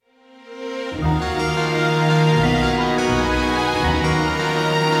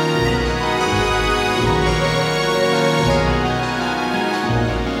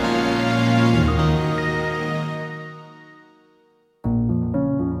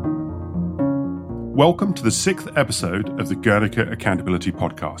Welcome to the 6th episode of the Guernica Accountability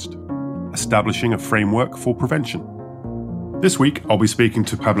Podcast, establishing a framework for prevention. This week, I'll be speaking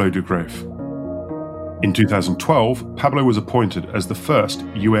to Pablo de Greiff. In 2012, Pablo was appointed as the first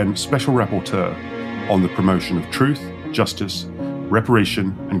UN Special Rapporteur on the promotion of truth, justice,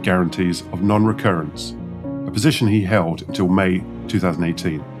 reparation and guarantees of non-recurrence, a position he held until May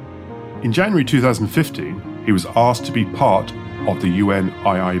 2018. In January 2015, he was asked to be part of the UN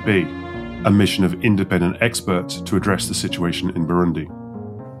IIB, a mission of independent experts to address the situation in Burundi.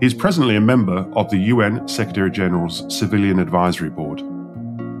 He is presently a member of the UN Secretary-General's Civilian Advisory Board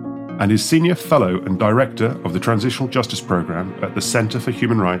and is Senior Fellow and Director of the Transitional Justice Program at the Center for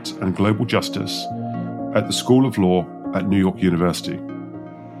Human Rights and Global Justice at the School of Law at New York University.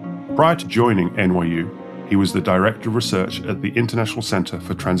 Prior to joining NYU, he was the Director of Research at the International Center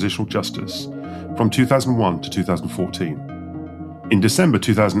for Transitional Justice from 2001 to 2014. In December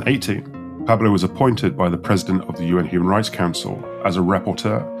 2018, Pablo was appointed by the President of the UN Human Rights Council as a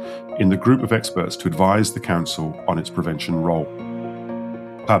rapporteur in the group of experts to advise the Council on its prevention role.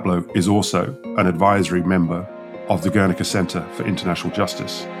 Pablo is also an advisory member of the Guernica Center for International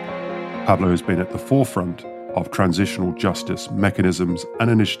Justice. Pablo has been at the forefront of transitional justice mechanisms and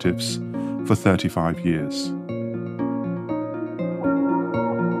initiatives for 35 years.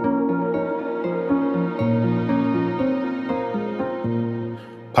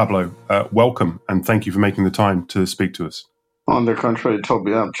 Pablo, welcome and thank you for making the time to speak to us. On the contrary,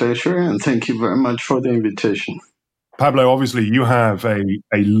 Toby, a pleasure, and thank you very much for the invitation. Pablo, obviously you have a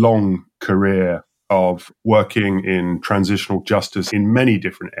long career of working in transitional justice in many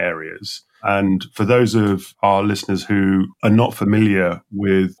different areas. And for those of our listeners who are not familiar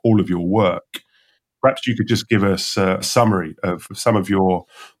with all of your work, perhaps you could just give us a summary of some of your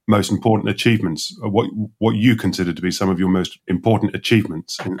most important achievements, what you consider to be some of your most important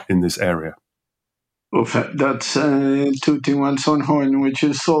achievements in this area. Well, that's tooting one's own horn, which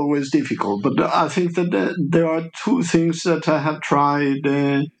is always difficult. But I think that there are two things that I have tried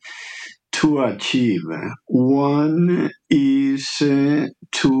to achieve. One is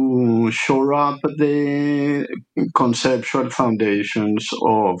to shore up the conceptual foundations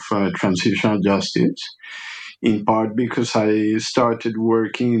of transitional justice, in part because I started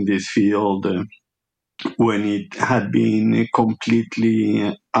working in this field when it had been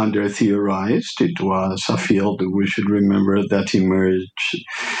completely under-theorized. It was a field, we should remember, that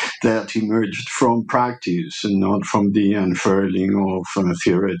emerged from practice and not from the unfurling of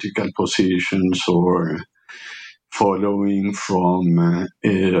theoretical positions or following from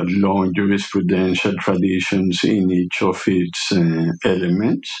long jurisprudential traditions in each of its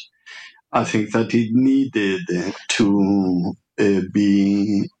elements. I think that it needed to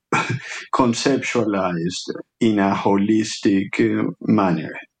be conceptualized in a holistic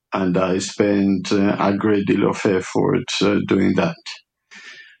manner, and I spent a great deal of effort doing that.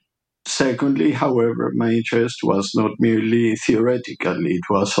 Secondly, however, my interest was not merely theoretical, it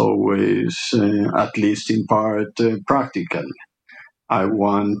was always, at least in part, practical. I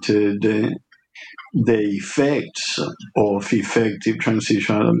wanted the effects of effective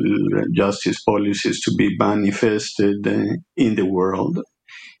transitional justice policies to be manifested in the world,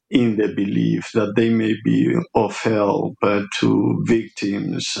 in the belief that they may be of help to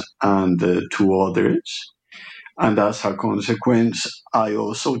victims and to others. And as a consequence, I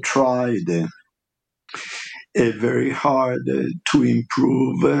also tried very hard to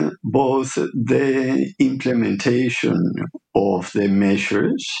improve both the implementation of the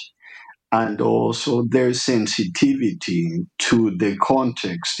measures and also their sensitivity to the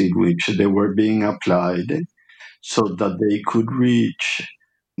context in which they were being applied, so that they could reach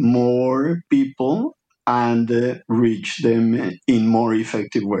more people and reach them in more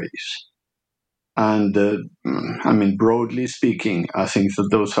effective ways. And broadly speaking, I think that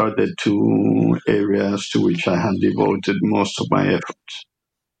those are the two areas to which I have devoted most of my efforts.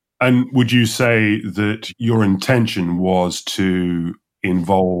 And would you say that your intention was to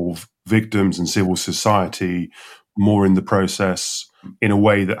involve victims and civil society more in the process in a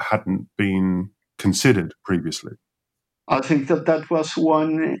way that hadn't been considered previously? I think that was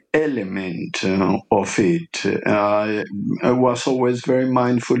one element of it. I was always very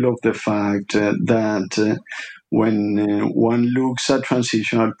mindful of the fact that when one looks at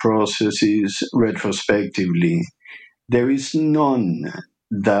transitional processes retrospectively, there is none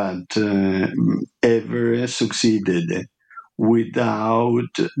that ever succeeded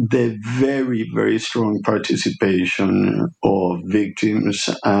without the very, very strong participation of victims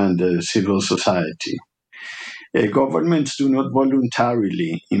and civil society. Governments do not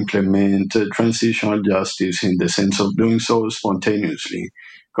voluntarily implement transitional justice in the sense of doing so spontaneously.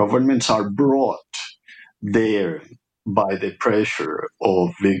 Governments are brought there by the pressure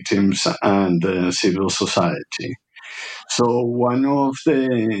of victims and civil society. So one of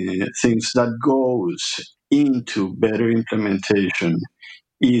the things that goes into better implementation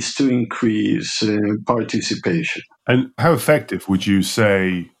is to increase participation. And how effective would you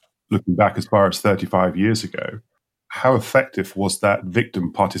say, looking back as far as 35 years ago, how effective was that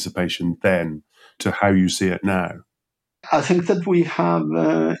victim participation then to how you see it now? I think that we have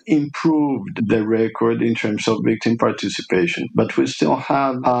improved the record in terms of victim participation, but we still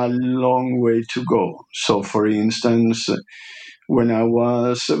have a long way to go. So, for instance, when I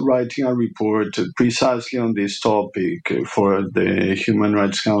was writing a report precisely on this topic for the Human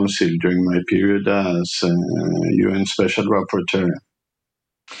Rights Council during my period as UN Special Rapporteur,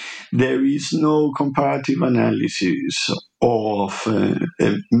 there is no comparative analysis of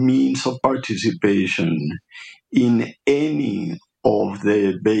means of participation in any of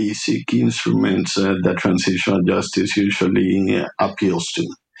the basic instruments that transitional justice usually appeals to.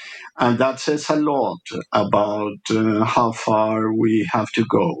 And that says a lot about how far we have to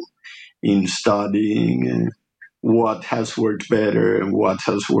go in studying what has worked better and what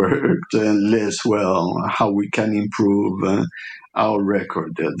has worked less well, how we can improve our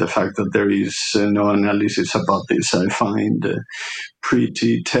record. The fact that there is no analysis about this, I find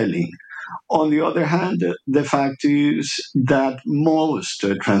pretty telling. On the other hand, the fact is that most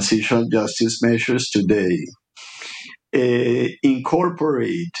transitional justice measures today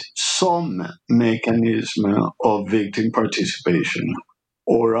incorporate some mechanism of victim participation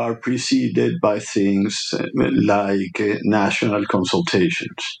or are preceded by things like national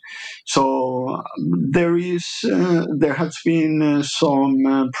consultations. So there has been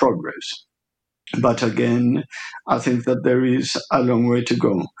some progress. But again, I think that there is a long way to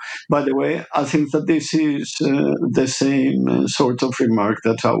go. By the way, I think that this is the same sort of remark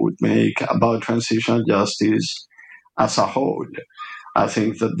that I would make about transitional justice as a whole. I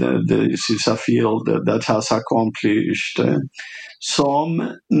think that this is a field that has accomplished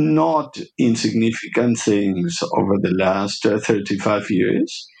some not insignificant things over the last 35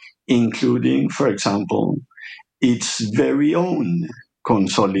 years, including, for example, its very own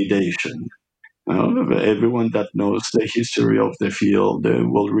consolidation. Everyone that knows the history of the field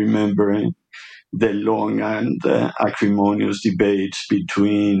will remember the long and acrimonious debates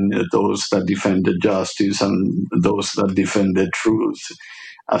between those that defended justice and those that defended truth,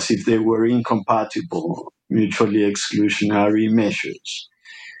 as if they were incompatible, mutually exclusionary measures.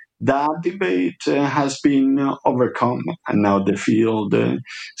 That debate has been overcome, and now the field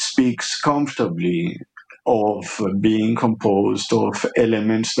speaks comfortably of being composed of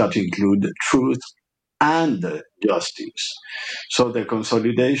elements that include truth and justice. So the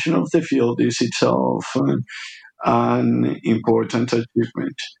consolidation of the field is itself an important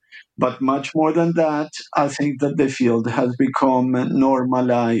achievement. But much more than that, I think that the field has become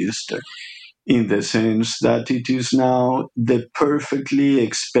normalized in the sense that it is now the perfectly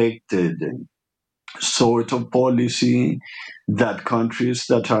expected sort of policy that countries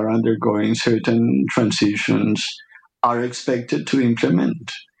that are undergoing certain transitions are expected to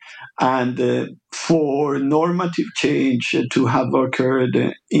implement. And for normative change to have occurred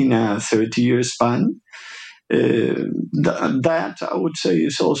in a 30-year span, that I would say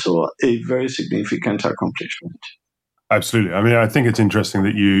is also a very significant accomplishment. Absolutely. I mean, I think it's interesting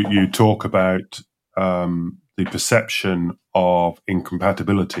that you talk about the perception of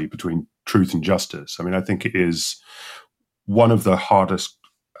incompatibility between truth and justice. I mean, I think it is one of the hardest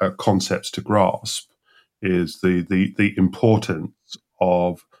concepts to grasp is the importance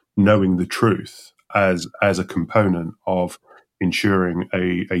of knowing the truth as a component of ensuring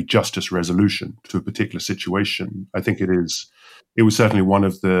a justice resolution to a particular situation. I think it was certainly one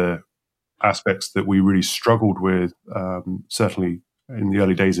of the aspects that we really struggled with, certainly in the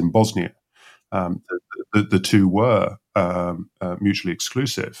early days in Bosnia. The two were mutually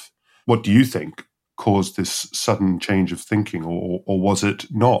exclusive. What do you think caused this sudden change of thinking, or was it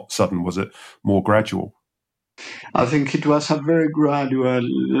not sudden? Was it more gradual? I think it was a very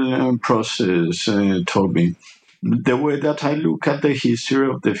gradual process, Toby. The way that I look at the history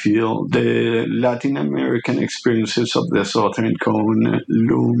of the field, the Latin American experiences of the Southern Cone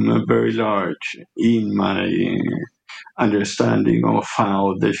loom very large in my understanding of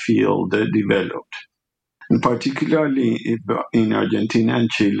how the field developed. And particularly in Argentina and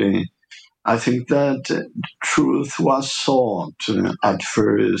Chile, I think that truth was sought at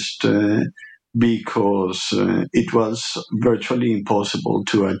first because it was virtually impossible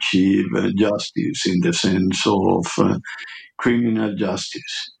to achieve justice in the sense of criminal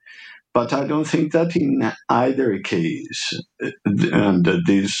justice. But I don't think that in either case, and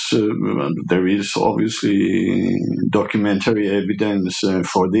there is obviously documentary evidence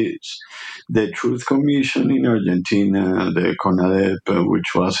for this. The Truth Commission in Argentina, the CONADEP,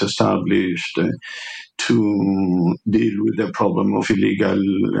 which was established to deal with the problem of illegal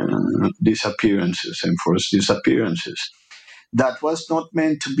disappearances, enforced disappearances, that was not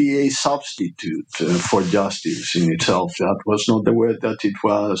meant to be a substitute for justice in itself. That was not the way that it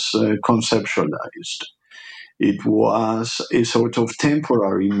was conceptualized. It was a sort of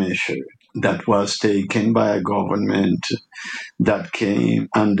temporary measure that was taken by a government that came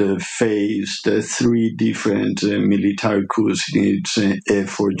and faced three different military coups in its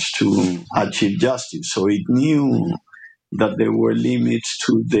efforts to achieve justice. So it knew that there were limits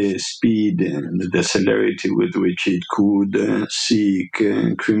to the speed and the celerity with which it could seek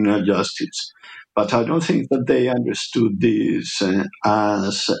criminal justice. But I don't think that they understood this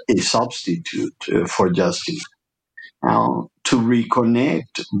as a substitute for justice. To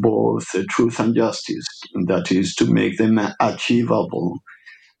reconnect both truth and justice, that is, to make them achievable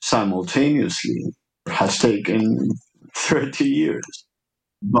simultaneously, has taken 30 years.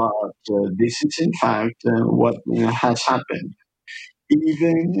 But this is, in fact, what has happened.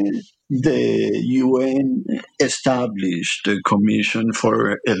 Even the UN established a commission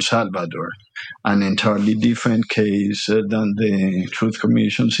for El Salvador, an entirely different case than the truth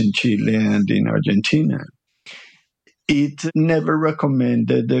commissions in Chile and in Argentina. It never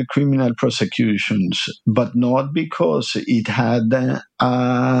recommended criminal prosecutions, but not because it had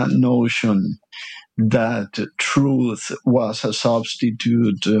a notion that truth was a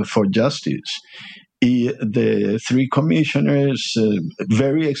substitute for justice. The three commissioners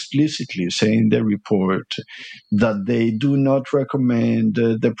very explicitly say in the report that they do not recommend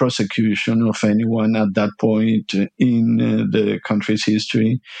the prosecution of anyone at that point in the country's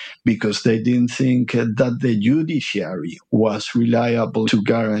history because they didn't think that the judiciary was reliable to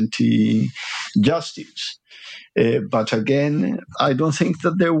guarantee justice. But again, I don't think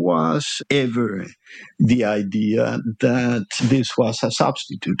that there was ever the idea that this was a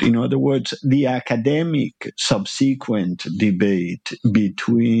substitute. In other words, the academic subsequent debate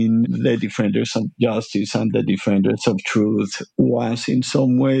between the defenders of justice and the defenders of truth was in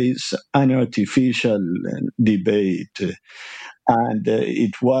some ways an artificial debate. And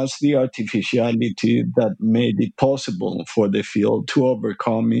it was the artificiality that made it possible for the field to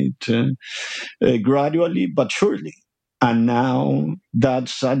overcome it gradually but surely. And now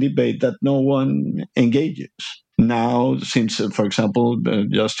that's a debate that no one engages. Now, since, for example,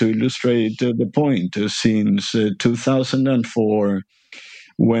 just to illustrate the point, since 2004,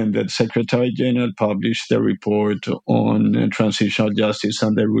 when the Secretary General published the report on transitional justice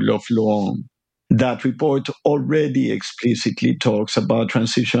and the rule of law, that report already explicitly talks about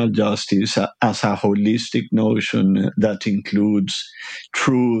transitional justice as a holistic notion that includes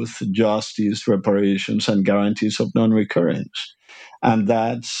truth, justice, reparations, and guarantees of non-recurrence. And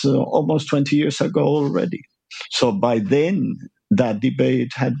that's almost 20 years ago already. So by then, that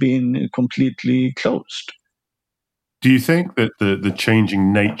debate had been completely closed. Do you think that the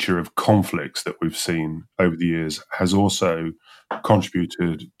changing nature of conflicts that we've seen over the years has also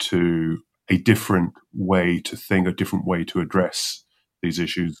contributed to a different way to think, a different way to address these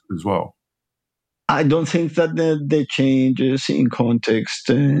issues as well? I don't think that the changes in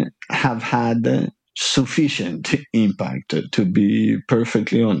context have had sufficient impact, to be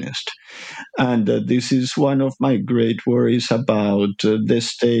perfectly honest. And this is one of my great worries about the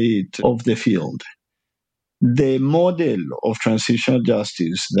state of the field. The model of transitional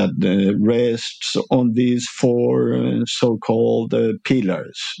justice that rests on these four so-called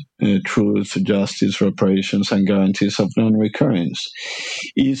pillars, truth, justice, reparations, and guarantees of non-recurrence,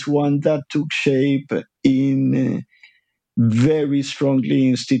 is one that took shape in very strongly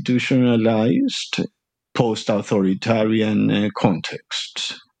institutionalized post-authoritarian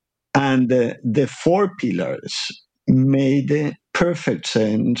contexts. And the four pillars made perfect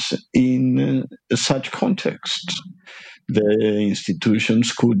sense in such contexts. The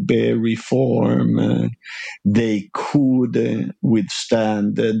institutions could bear reform, they could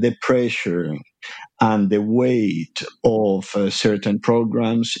withstand the pressure and the weight of certain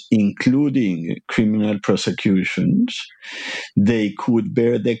programs, including criminal prosecutions. They could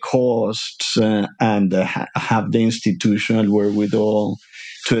bear the costs and have the institutional wherewithal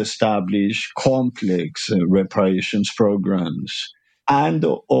to establish complex reparations programs And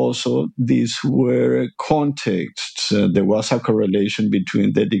also, these were contexts. There was a correlation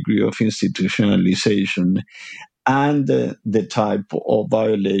between the degree of institutionalization and the type of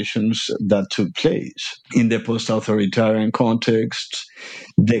violations that took place. In the post-authoritarian context,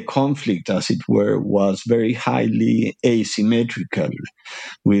 the conflict, as it were, was very highly asymmetrical,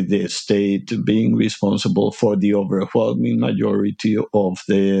 with the state being responsible for the overwhelming majority of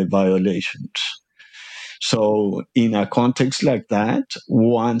the violations. So in a context like that,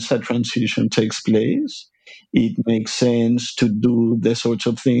 once a transition takes place, it makes sense to do the sorts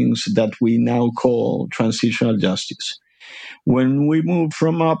of things that we now call transitional justice. When we move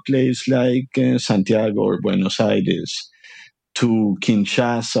from a place like Santiago or Buenos Aires to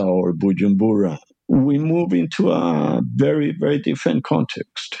Kinshasa or Bujumbura, we move into a very, very different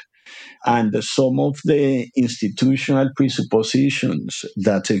context. And some of the institutional presuppositions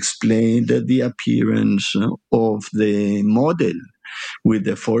that explain the appearance of the model with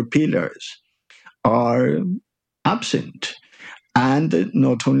the 4 pillars are absent. And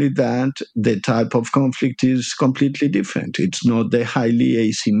not only that, the type of conflict is completely different. It's not the highly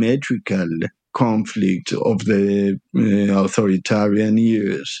asymmetrical conflict of the authoritarian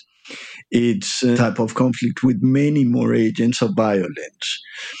years. It's a type of conflict with many more agents of violence.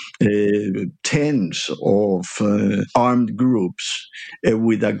 Tens of armed groups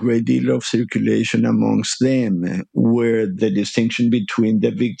with a great deal of circulation amongst them, where the distinction between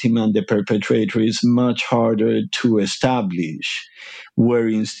the victim and the perpetrator is much harder to establish, where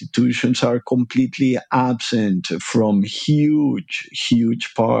institutions are completely absent from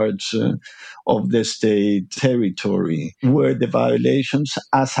huge parts of the state territory, where the violations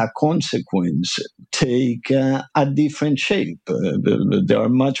as a consequence take a different shape. They are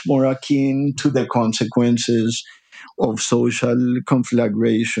much more akin to the consequences of social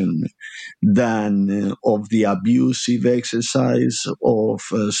conflagration than of the abusive exercise of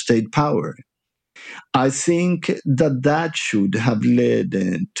state power. I think that should have led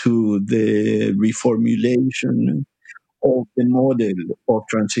to the reformulation of the model of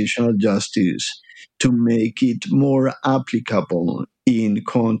transitional justice to make it more applicable in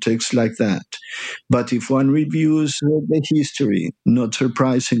contexts like that. But if one reviews the history, not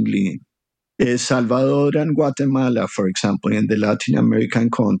surprisingly, El Salvador and Guatemala, for example, in the Latin American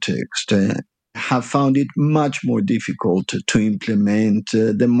context, have found it much more difficult to implement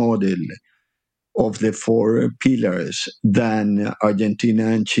the model of the 4 pillars than Argentina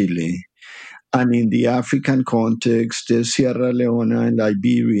and Chile. And in the African context, Sierra Leone and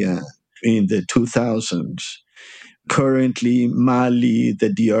Liberia in the 2000s. Currently, Mali, the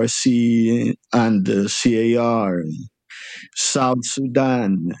DRC, and the CAR, South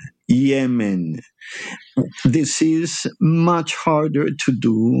Sudan, Yemen. This is much harder to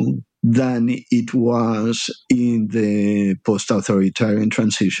do than it was in the post-authoritarian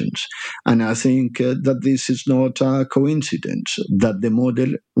transitions. And I think that this is not a coincidence, that the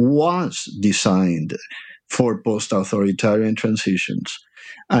model was designed for post-authoritarian transitions.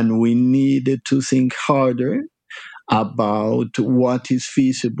 And we needed to think harder about what is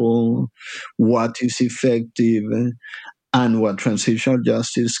feasible, what is effective, and what transitional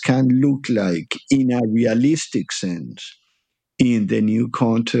justice can look like in a realistic sense in the new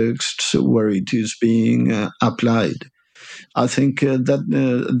contexts where it is being applied. I think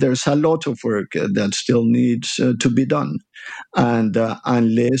that there's a lot of work that still needs to be done. And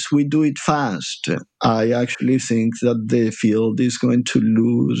unless we do it fast, I actually think that the field is going to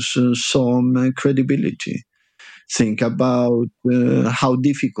lose some credibility. Think about how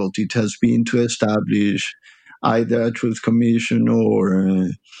difficult it has been to establish either a truth commission or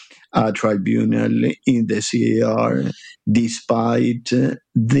a tribunal in the CAR, despite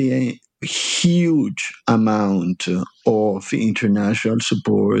the huge amount of international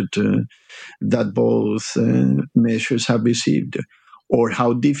support that both measures have received, or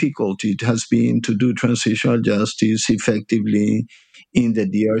how difficult it has been to do transitional justice effectively in the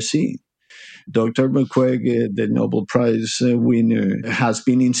DRC. Dr. Mukwege, the Nobel Prize winner, has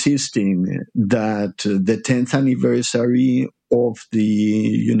been insisting that the 10th anniversary of the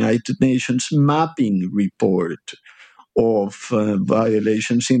United Nations mapping report of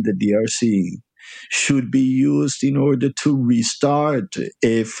violations in the DRC should be used in order to restart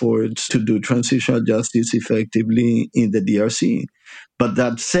efforts to do transitional justice effectively in the DRC. But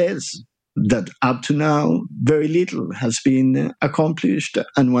that says that up to now, very little has been accomplished.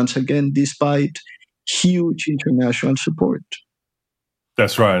 And once again, despite huge international support.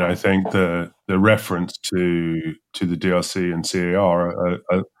 That's right. I think the reference to the DRC and CAR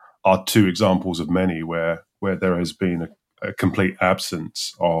are 2 examples of many where there has been a complete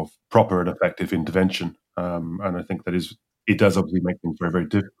absence of proper and effective intervention. And I think that is it does obviously make things very, very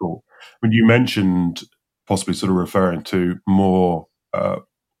difficult. When you mentioned possibly sort of referring to more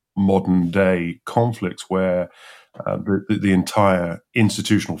modern day conflicts where the entire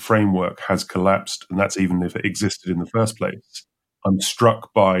institutional framework has collapsed, and that's even if it existed in the first place. I'm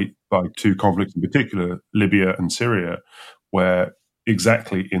struck by two conflicts in particular, Libya and Syria, where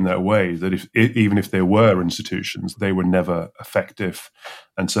exactly in that way that even if there were institutions, they were never effective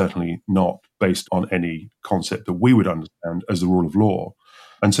and certainly not based on any concept that we would understand as the rule of law.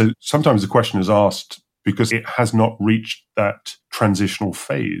 And so sometimes the question is asked because it has not reached that transitional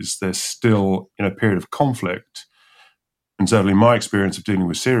phase. There's still in a period of conflict. And certainly my experience of dealing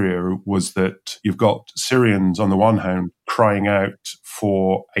with Syria was that you've got Syrians on the one hand crying out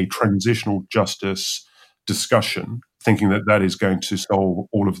for a transitional justice discussion, thinking that that is going to solve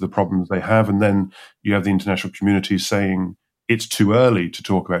all of the problems they have. And then you have the international community saying it's too early to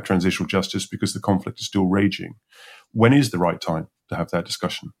talk about transitional justice because the conflict is still raging. When is the right time to have that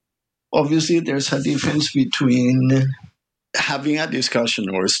discussion? Obviously, there's a difference between having a discussion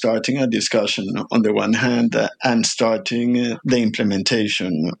or starting a discussion on the one hand and starting the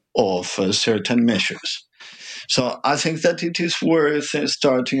implementation of certain measures. So I think that it is worth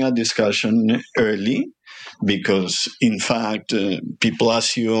starting a discussion early because, in fact, people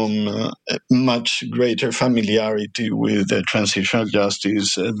assume much greater familiarity with transitional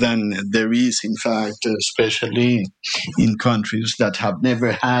justice than there is, in fact, especially in countries that have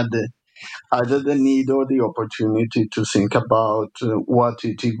never had either the need or the opportunity to think about what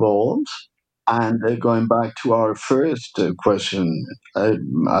it involves. And going back to our first question, I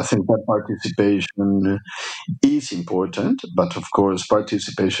think that participation is important, but of course,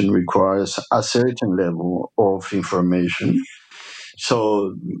 participation requires a certain level of information.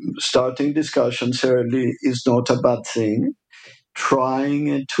 So, starting discussions early is not a bad thing.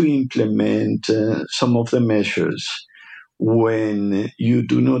 Trying to implement some of the measures when you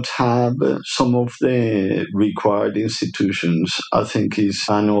do not have some of the required institutions, I think is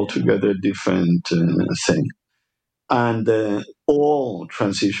an altogether different thing. And all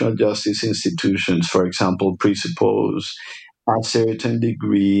transitional justice institutions, for example, presuppose a certain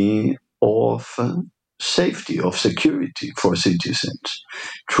degree of safety, of security for citizens.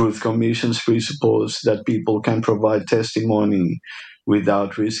 Truth commissions presuppose that people can provide testimony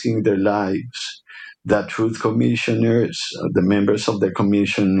without risking their lives, that truth commissioners, the members of the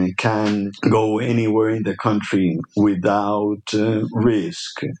commission, can go anywhere in the country without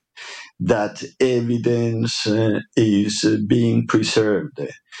risk, that evidence is being preserved,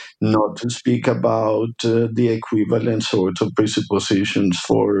 not to speak about the equivalent sort of presuppositions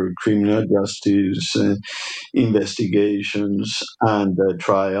for criminal justice investigations and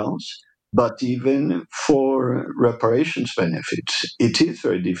trials. But even for reparations benefits, it is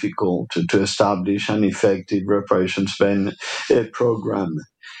very difficult to establish an effective reparations program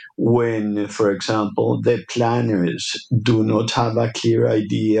when, for example, the planners do not have a clear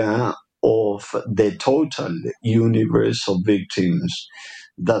idea of the total universe of victims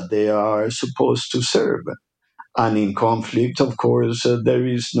that they are supposed to serve. And in conflict, of course, there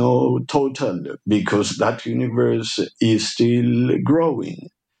is no total because that universe is still growing.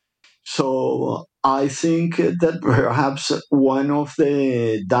 So I think that perhaps one of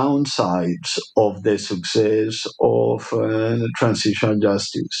the downsides of the success of transitional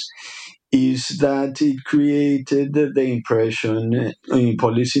justice is that it created the impression in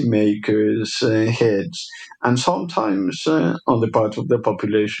policymakers' heads, and sometimes on the part of the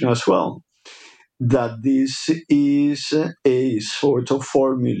population as well, that this is a sort of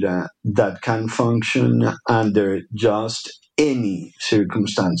formula that can function under just any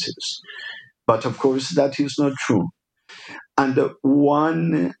circumstances. But of course, that is not true. And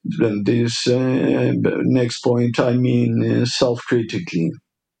this next point, I mean self-critically.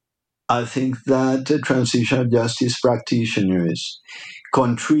 I think that transitional justice practitioners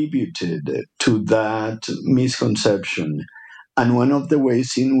contributed to that misconception. And one of the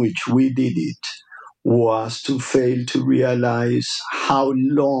ways in which we did it was to fail to realize how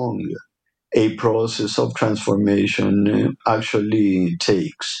long a process of transformation actually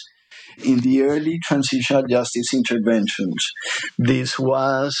takes. In the early transitional justice interventions, this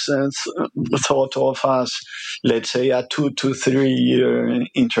was thought of as, let's say, a 2 to 3 year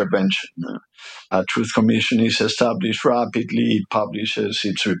intervention. A truth commission is established rapidly, it publishes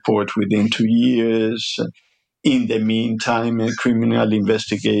its report within 2 years. In the meantime, criminal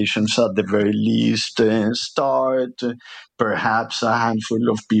investigations at the very least start. Perhaps a handful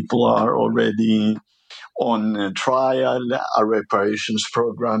of people are already on trial. A reparations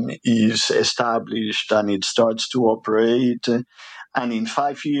program is established and it starts to operate. And in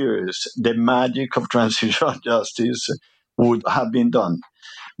 5 years, the magic of transitional justice would have been done.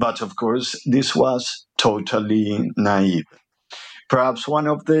 But of course, this was totally naive. Perhaps one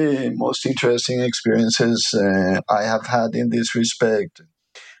of the most interesting experiences I have had in this respect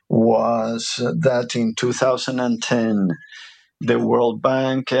was that in 2010, the World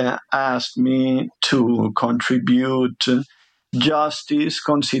Bank asked me to contribute justice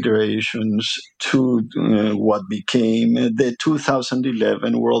considerations to what became the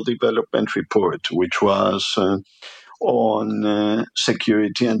 2011 World Development Report, which was on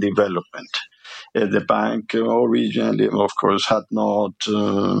security and development. The bank originally, of course, had not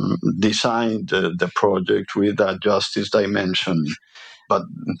designed the project with a justice dimension, but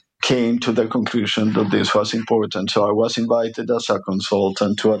came to the conclusion that this was important. So I was invited as a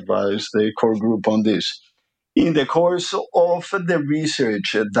consultant to advise the core group on this. In the course of the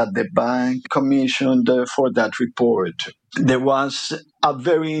research that the bank commissioned for that report, there was a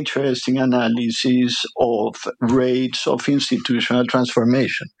very interesting analysis of rates of institutional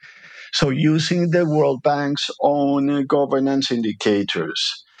transformation. So using the World Bank's own governance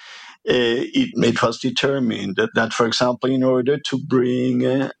indicators, it was determined that, for example, in order to bring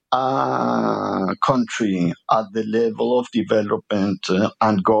a country at the level of development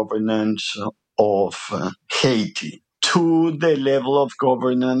and governance of Haiti to the level of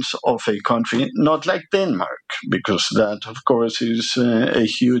governance of a country, not like Denmark, because that, of course, is a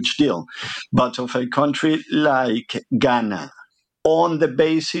huge deal, but of a country like Ghana, on the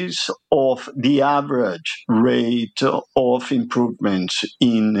basis of the average rate of improvements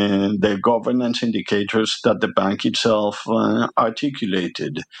in the governance indicators that the bank itself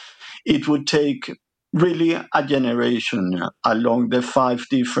articulated, it would take really a generation along the 5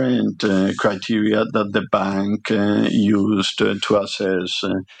 different criteria that the bank used to assess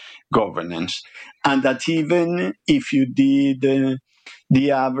governance. And that even if you did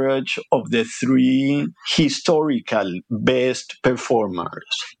the average of the 3 historical best performers,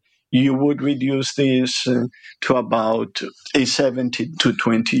 you would reduce this to about a 17 to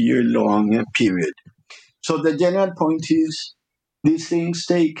 20 year long period. So the general point is these things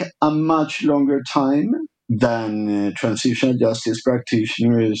take a much longer time than transitional justice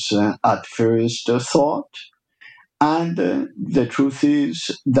practitioners at first thought. And the truth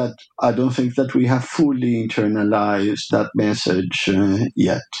is that I don't think that we have fully internalized that message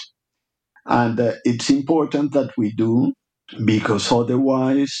yet. And it's important that we do, because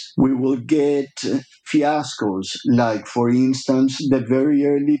otherwise we will get fiascos, like, for instance, the very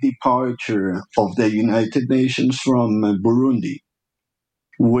early departure of the United Nations from Burundi,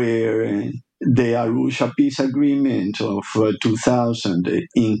 where the Arusha Peace Agreement of 2000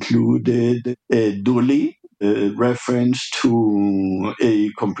 included duly reference to a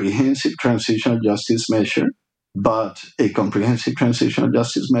comprehensive transitional justice measure, but a comprehensive transitional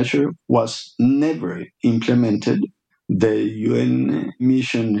justice measure was never implemented. The UN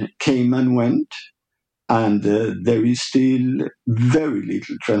mission came and went, and there is still very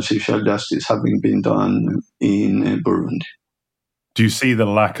little transitional justice having been done in Burundi. Do you see the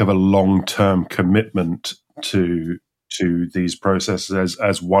lack of a long-term commitment to these processes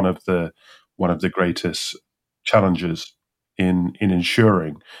as one of the greatest challenges in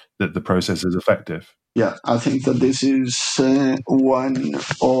ensuring that the process is effective? Yeah, I think that this is one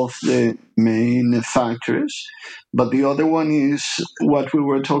of the main factors. But the other one is what we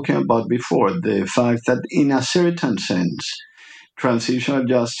were talking about before, the fact that in a certain sense, transitional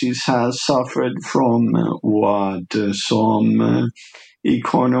justice has suffered from what some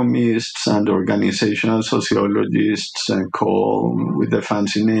economists and organizational sociologists call, with the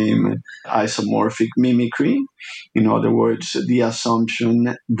fancy name, isomorphic mimicry. In other words, the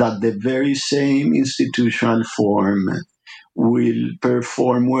assumption that the very same institutional form will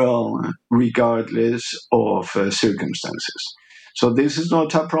perform well regardless of circumstances. So this is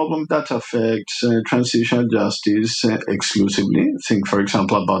not a problem that affects transitional justice exclusively. Think, for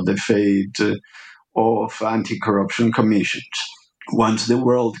example, about the fate of anti-corruption commissions. Once the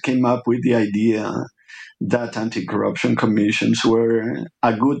world came up with the idea that anti-corruption commissions were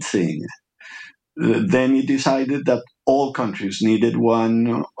a good thing, then it decided that all countries needed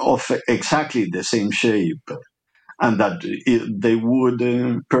one of exactly the same shape, and that they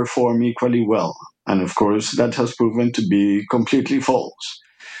would perform equally well. And of course, that has proven to be completely false.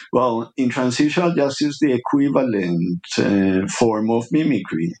 Well, in transitional justice, the equivalent form of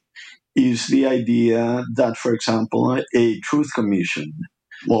mimicry is the idea that, for example, a truth commission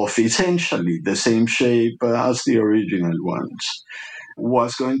of essentially the same shape as the original ones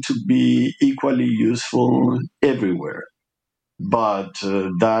was going to be equally useful everywhere. But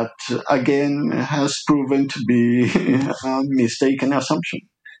that, again, has proven to be a mistaken assumption.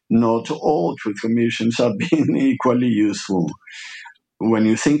 not all truth commissions have been equally useful. When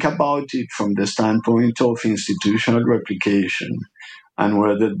you think about it from the standpoint of institutional replication and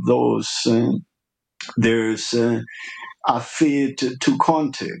whether there's a fit to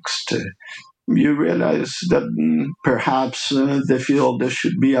context, you realize that perhaps the field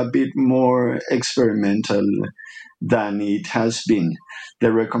should be a bit more experimental than it has been.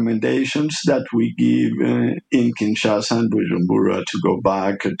 The recommendations that we give in Kinshasa and Bujumbura, to go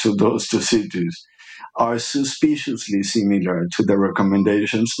back to those two cities, are suspiciously similar to the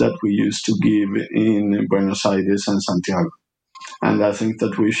recommendations that we used to give in Buenos Aires and Santiago. And I think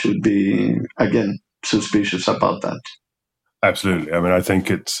that we should be, again, suspicious about that. Absolutely. I mean, I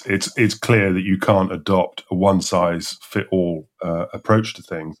think it's clear that you can't adopt a one-size-fit-all approach to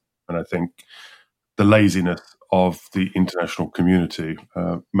things. And I think the laziness of the international community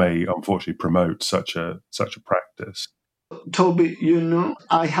may unfortunately promote such a practice. Toby,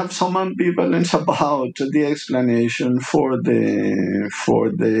 I have some ambivalence about the explanation for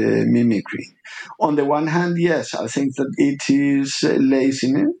the mimicry. On the one hand, yes, I think that it is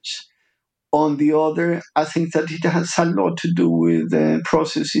laziness. On the other, I think that it has a lot to do with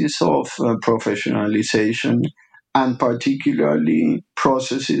processes of professionalization, and particularly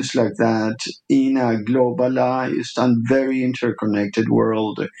processes like that in a globalized and very interconnected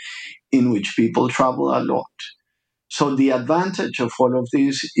world in which people travel a lot. So the advantage of all of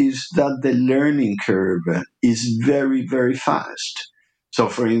this is that the learning curve is very, very fast. So,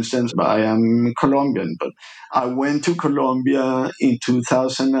 for instance, I am Colombian, but I went to Colombia in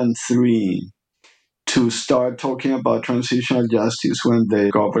 2003 to start talking about transitional justice when the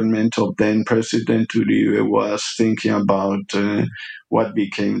government of then President Uribe was thinking about what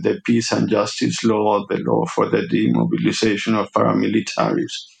became the Peace and Justice Law, the law for the demobilization of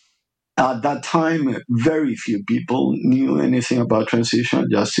paramilitaries. At that time, very few people knew anything about transitional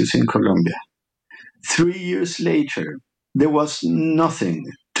justice in Colombia. 3 years later, there was nothing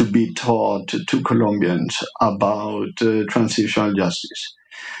to be taught to Colombians about transitional justice.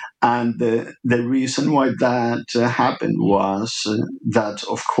 And the reason why that happened was that,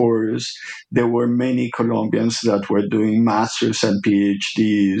 of course, there were many Colombians that were doing masters and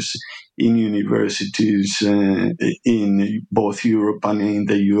PhDs in universities in both Europe and in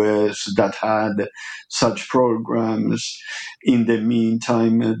the US that had such programs. In the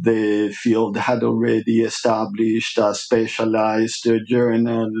meantime, the field had already established a specialized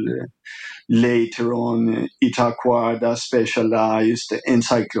journal. Later on, it acquired a specialized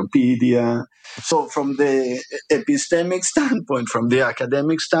encyclopedia. So from the epistemic standpoint, from the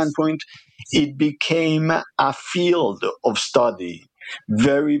academic standpoint, it became a field of study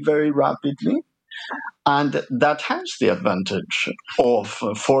very, very rapidly. And that has the advantage of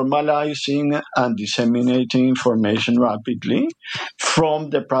formalizing and disseminating information rapidly. From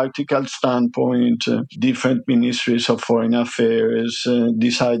the practical standpoint, different ministries of foreign affairs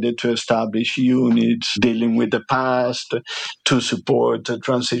decided to establish units dealing with the past to support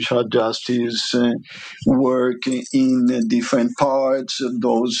transitional justice work in different parts.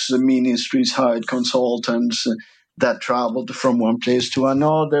 Those ministries hired consultants that traveled from one place to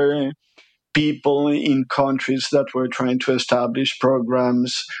another. People in countries that were trying to establish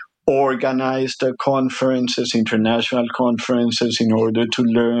programs organized conferences, international conferences, in order to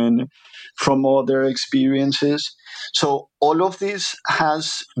learn from other experiences. So all of this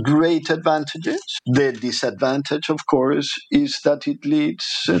has great advantages. The disadvantage, of course, is that it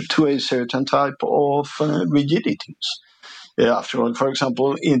leads to a certain type of rigidities. After all, for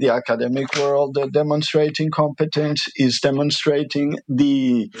example, in the academic world, demonstrating competence is demonstrating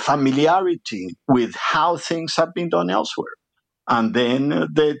the familiarity with how things have been done elsewhere. And then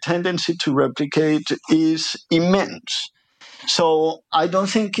the tendency to replicate is immense. So I don't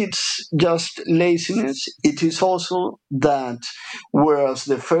think it's just laziness. It is also that whereas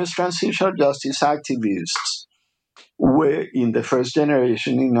the first transitional justice activists were in the first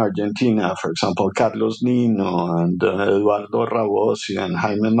generation in Argentina, for example, Carlos Nino and Eduardo Rabosi and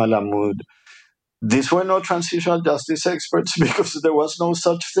Jaime Malamud, these were not transitional justice experts because there was no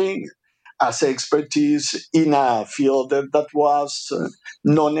such thing as expertise in a field that was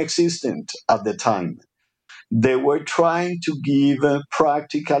non-existent at the time. They were trying to give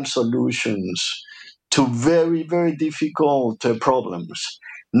practical solutions to very, very difficult problems.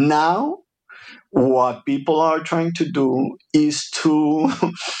 Now, what people are trying to do is to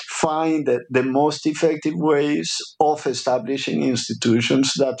find the most effective ways of establishing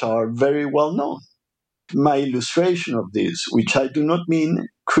institutions that are very well known. My illustration of this, which I do not mean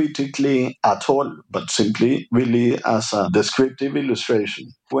critically at all, but simply really as a descriptive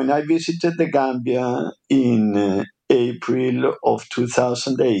illustration. When I visited the Gambia in April of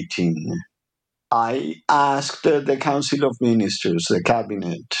 2018, I asked the Council of Ministers, the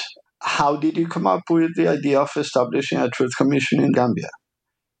cabinet, how did you come up with the idea of establishing a truth commission in Gambia?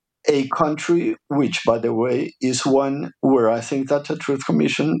 A country which, by the way, is one where I think that a truth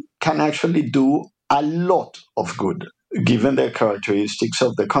commission can actually do a lot of good, given the characteristics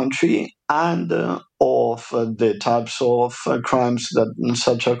of the country and of the types of crimes that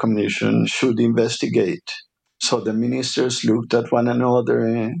such a commission should investigate. So the ministers looked at one another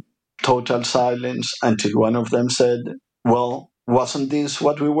in total silence until one of them said, well, wasn't this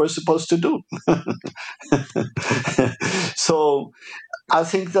what we were supposed to do? So I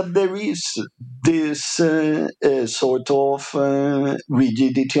think that there is this sort of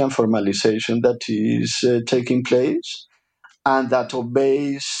rigidity and formalization that is taking place, and that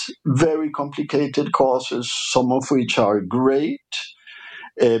obeys very complicated causes, some of which are great,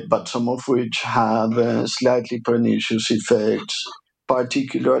 but some of which have slightly pernicious effects,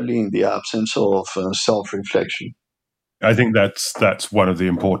 particularly in the absence of self-reflection. I think that's one of the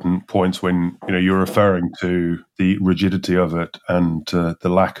important points when you're referring to the rigidity of it and the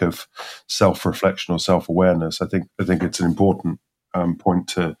lack of self-reflection or self-awareness. I think it's an important point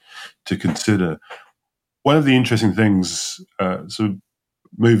to consider. One of the interesting things, sort of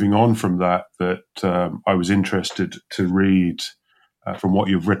moving on from that I was interested to read from what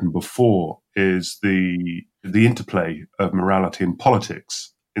you've written before is the interplay of morality and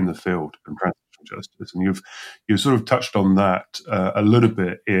politics in the field of transitional justice, and you've sort of touched on that a little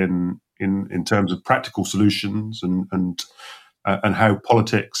bit in terms of practical solutions and how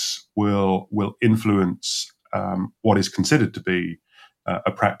politics will influence what is considered to be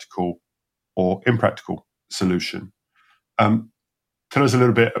a practical or impractical solution. Tell us a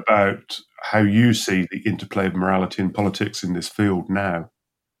little bit about how you see the interplay of morality and politics in this field now.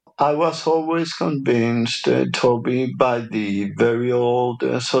 I was always convinced, Toby, by the very old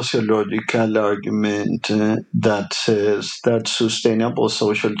sociological argument that says that sustainable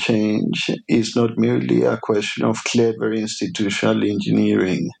social change is not merely a question of clever institutional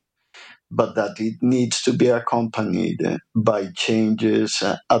engineering, but that it needs to be accompanied by changes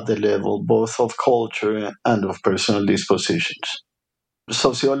at the level both of culture and of personal dispositions.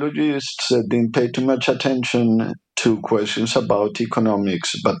 Sociologists didn't pay too much attention to questions about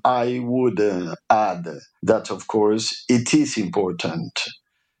economics, but I would add that, of course, it is important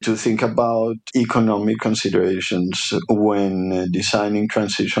to think about economic considerations when designing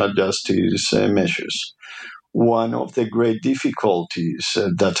transitional justice measures. One of the great difficulties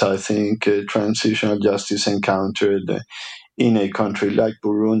that I think transitional justice encountered in a country like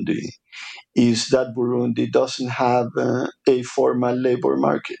Burundi is that Burundi doesn't have a formal labor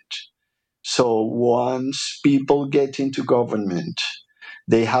market. So once people get into government,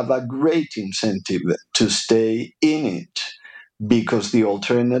 they have a great incentive to stay in it, because the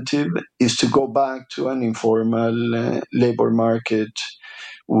alternative is to go back to an informal labor market,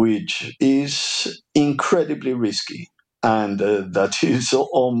 which is incredibly risky. And that is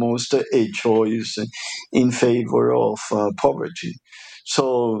almost a choice in favor of poverty.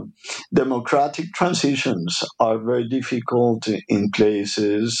 So democratic transitions are very difficult in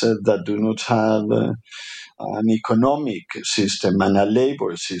places that do not have an economic system and a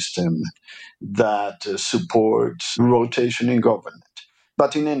labor system that supports rotation in government.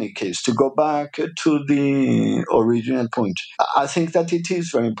 But in any case, to go back to the original point, I think that it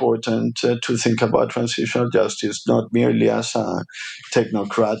is very important to think about transitional justice not merely as a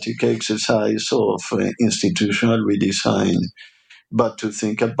technocratic exercise of institutional redesign, but to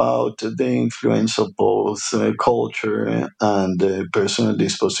think about the influence of both culture and personal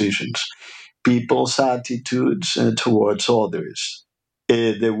dispositions, people's attitudes towards others,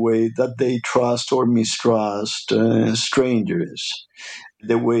 the way that they trust or mistrust strangers,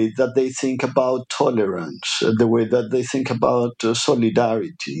 the way that they think about tolerance, the way that they think about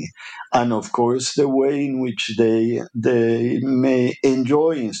solidarity, and of course the way in which they may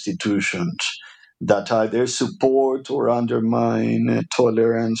enjoy institutions that either support or undermine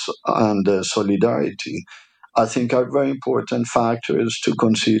tolerance and solidarity, I think are very important factors to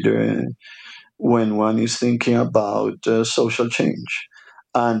consider when one is thinking about social change.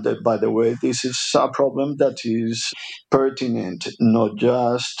 And by the way, this is a problem that is pertinent not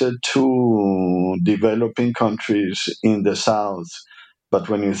just to developing countries in the South, but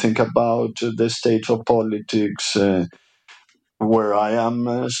when you think about the state of politics where I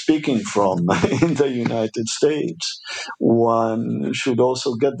am speaking from in the United States, one should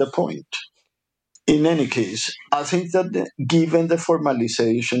also get the point. In any case, I think that given the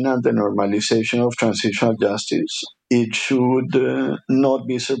formalization and the normalization of transitional justice, it should not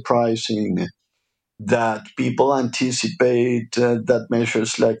be surprising that people anticipate that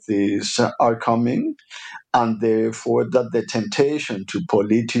measures like these are coming, and therefore that the temptation to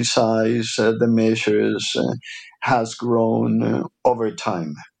politicize the measures has grown over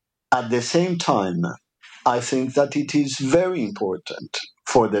time. At the same time, I think that it is very important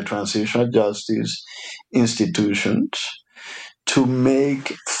for the transitional justice institutions to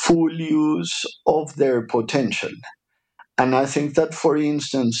make full use of their potential. And I think that, for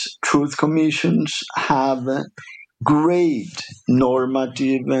instance, truth commissions have great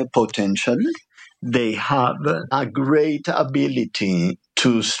normative potential. They have a great ability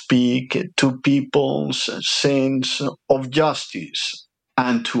to speak to people's sense of justice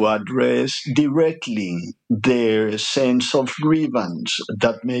and to address directly their sense of grievance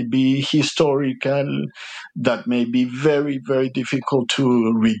that may be historical, that may be very, very difficult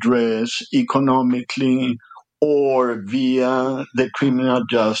to redress economically or via the criminal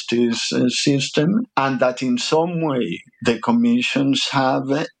justice system, and that in some way the commissions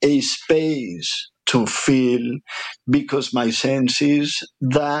have a space to fill, because my sense is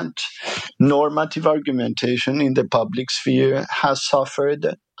that normative argumentation in the public sphere has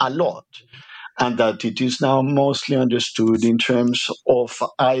suffered a lot, and that it is now mostly understood in terms of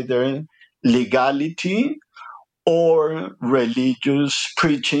either legality or religious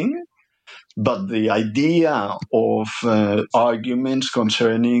preaching. But the idea of arguments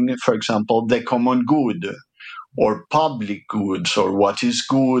concerning, for example, the common good or public goods, or what is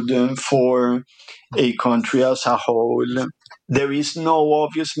good for a country as a whole, there is no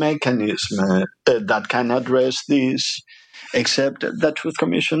obvious mechanism that can address this, except that truth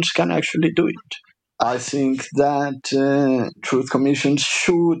commissions can actually do it. I think that truth commissions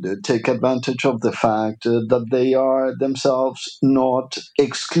should take advantage of the fact that they are themselves not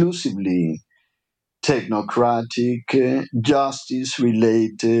exclusively technocratic,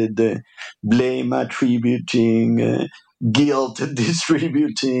 justice-related, blame attributing, guilt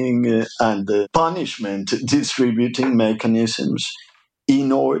distributing, and punishment distributing mechanisms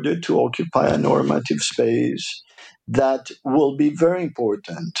in order to occupy a normative space that will be very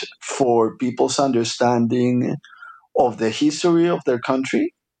important for people's understanding of the history of their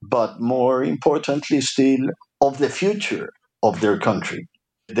country, but more importantly still, of the future of their country.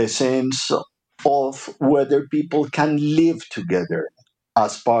 The sense of whether people can live together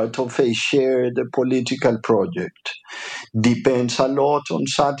as part of a shared political project depends a lot on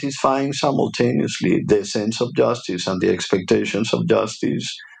satisfying simultaneously the sense of justice and the expectations of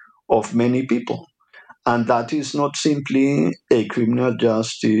justice of many people. And that is not simply a criminal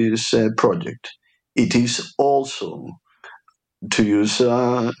justice project. It is also, to use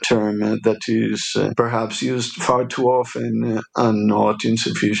a term that is perhaps used far too often and not in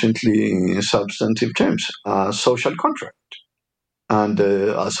sufficiently substantive terms, a social contract. And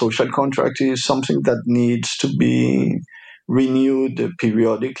a social contract is something that needs to be renewed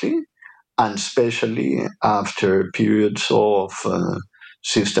periodically, and especially after periods of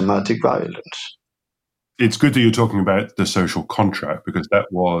systematic violence. It's good that you're talking about the social contract, because that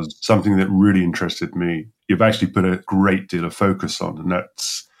was something that really interested me. You've actually put a great deal of focus on, and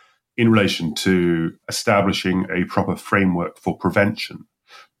that's in relation to establishing a proper framework for prevention.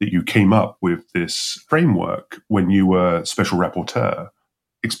 That you came up with this framework when you were Special Rapporteur.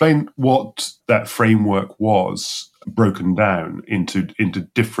 Explain what that framework was, broken down into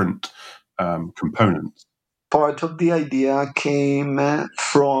different components. Part of the idea came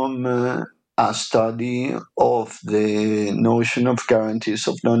from a study of the notion of guarantees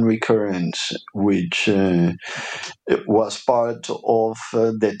of non-recurrence, which was part of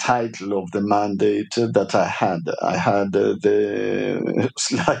the title of the mandate that I had. I had the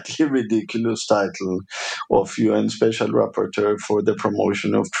slightly ridiculous title of UN Special Rapporteur for the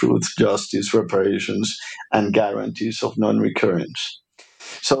promotion of truth, justice, reparations, and guarantees of non-recurrence.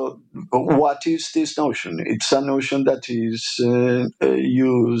 So, what is this notion? It's a notion that is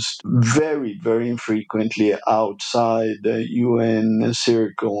used very, very infrequently outside UN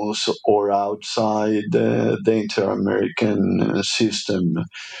circles or outside the Inter-American system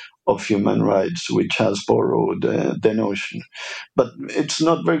of human rights, which has borrowed the notion. But it's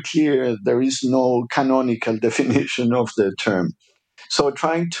not very clear. There is no canonical definition of the term. So,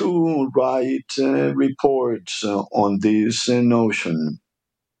 trying to write reports on this notion,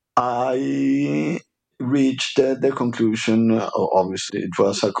 I reached the conclusion, obviously, it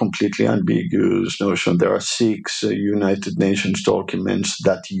was a completely ambiguous notion. There are 6 United Nations documents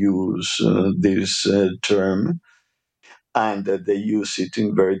that use this term, and they use it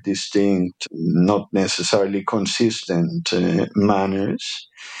in very distinct, not necessarily consistent manners.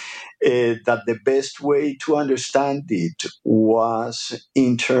 that the best way to understand it was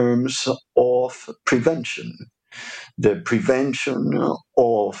in terms of prevention. The prevention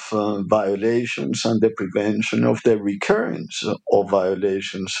of violations and the prevention of the recurrence of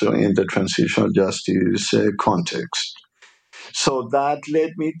violations in the transitional justice context. So that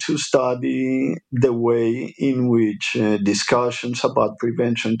led me to study the way in which discussions about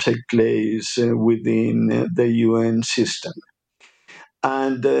prevention take place within the UN system.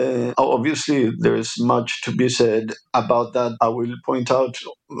 And obviously, there's much to be said about that. I will point out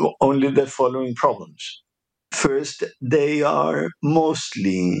only the following problems. First, they are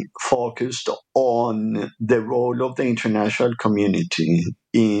mostly focused on the role of the international community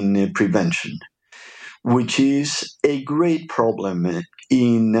in prevention, which is a great problem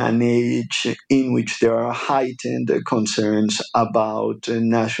in an age in which there are heightened concerns about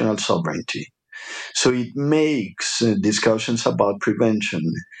national sovereignty. So it makes discussions about prevention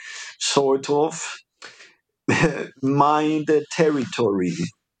sort of mind territory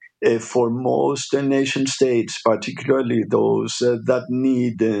for most nation states, particularly those that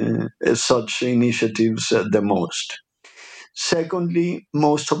need such initiatives the most. Secondly,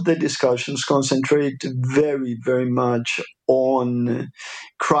 most of the discussions concentrate very, very much on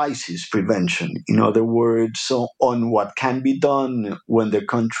crisis prevention. In other words, on what can be done when the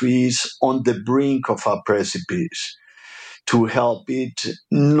country is on the brink of a precipice to help it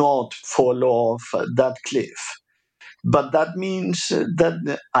not fall off that cliff. But that means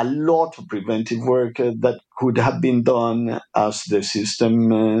that a lot of preventive work that could have been done, as the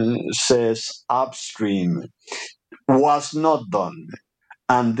system says, upstream, was not done.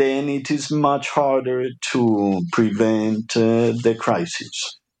 And then it is much harder to prevent the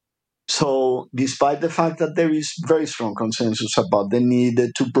crisis. So, despite the fact that there is very strong consensus about the need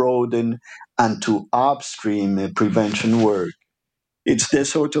to broaden and to upstream prevention work, it's the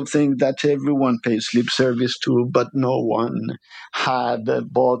sort of thing that everyone pays lip service to, but no one had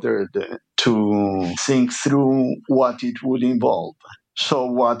bothered to think through what it would involve. So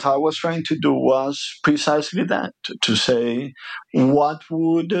what I was trying to do was precisely that, to say, what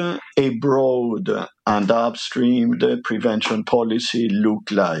would a broad and upstreamed prevention policy look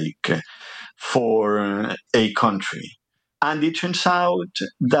like for a country? And it turns out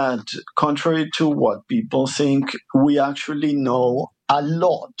that, contrary to what people think, we actually know a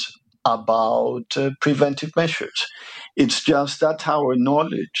lot about preventive measures. It's just that our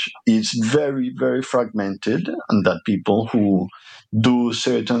knowledge is very, very fragmented, and that people who do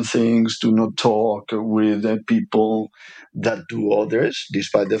certain things do not talk with people that do others,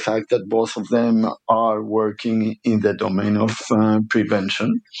 despite the fact that both of them are working in the domain of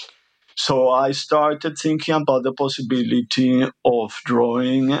prevention. So I started thinking about the possibility of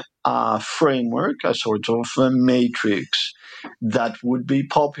drawing a framework, a sort of a matrix that would be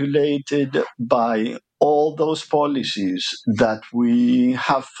populated by all those policies that we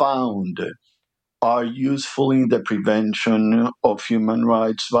have found are useful in the prevention of human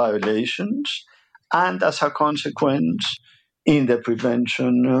rights violations, and as a consequence, in the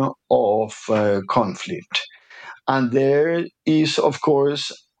prevention of conflict. And there is, of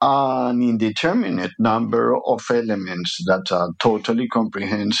course, an indeterminate number of elements that a totally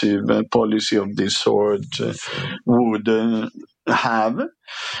comprehensive policy of this sort would have.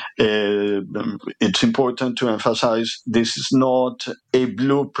 It's important to emphasize this is not a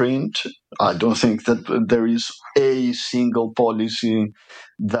blueprint. I don't think that there is a single policy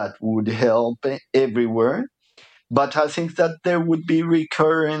that would help everywhere. But I think that there would be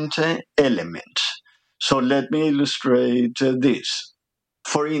recurrent elements. So let me illustrate this.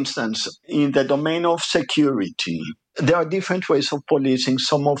 For instance, in the domain of security, there are different ways of policing,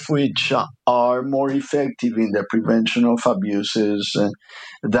 some of which are more effective in the prevention of abuses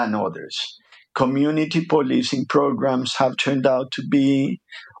than others. Community policing programs have turned out to be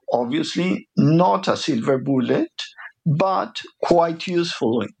obviously not a silver bullet, but quite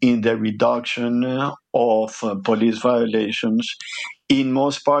useful in the reduction of police violations in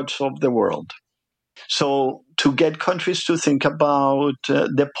most parts of the world. So to get countries to think about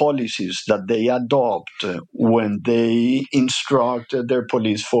the policies that they adopt when they instruct their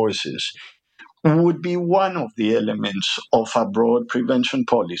police forces would be one of the elements of a broad prevention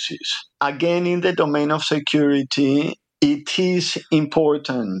policies. Again, in the domain of security, it is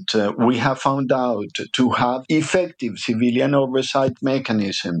important, we have found out, to have effective civilian oversight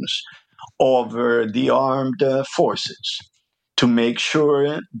mechanisms over the armed forces to make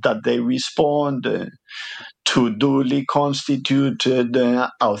sure that they respond to duly constituted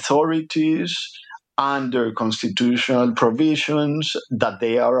authorities under constitutional provisions, that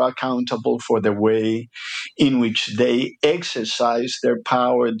they are accountable for the way in which they exercise their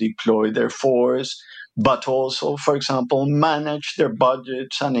power, deploy their force, but also, for example, manage their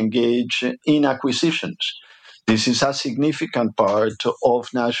budgets and engage in acquisitions. This is a significant part of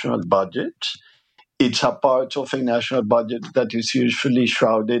national budgets. It's a part of a national budget that is usually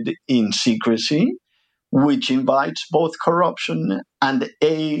shrouded in secrecy, which invites both corruption and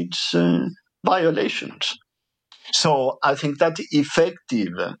aids violations. So I think that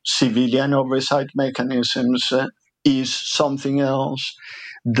effective civilian oversight mechanisms is something else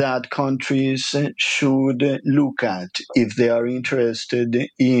that countries should look at if they are interested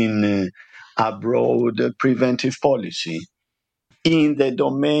in a broad preventive policy. In the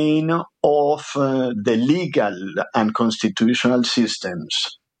domain of the legal and constitutional systems,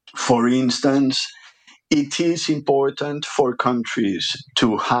 for instance, it is important for countries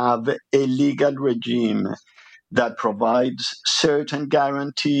to have a legal regime that provides certain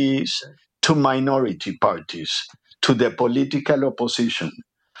guarantees to minority parties, to the political opposition.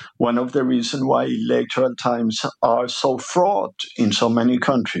 One of the reasons why electoral times are so fraught in so many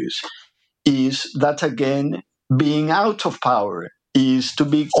countries is that, again, being out of power is to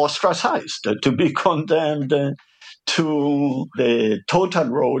be ostracized, to be condemned to the total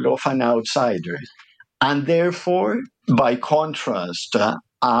role of an outsider. And therefore, by contrast,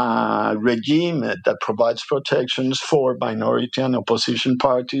 a regime that provides protections for minority and opposition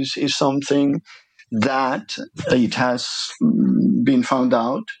parties is something that it has been found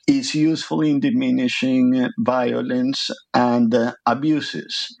out is useful in diminishing violence and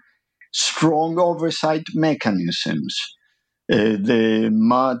abuses. Strong oversight mechanisms, the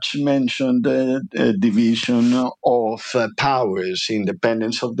much mentioned division of powers,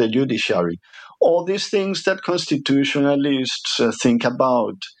 independence of the judiciary, all these things that constitutionalists think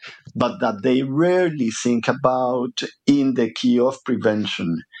about, but that they rarely think about in the key of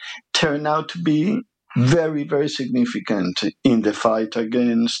prevention, turn out to be very, very significant in the fight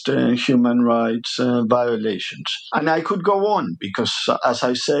against human rights violations. And I could go on because, as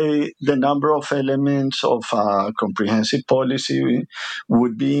I say, the number of elements of a comprehensive policy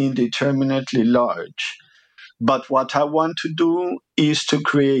would be indeterminately large. But what I want to do is to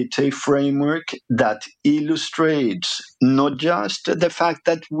create a framework that illustrates not just the fact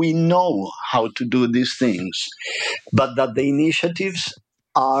that we know how to do these things, but that the initiatives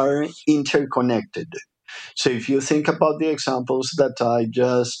are interconnected. So if you think about the examples that I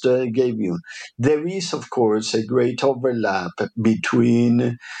just gave you, there is, of course, a great overlap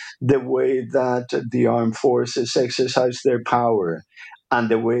between the way that the armed forces exercise their power and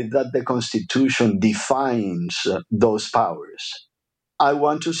the way that the Constitution defines those powers. I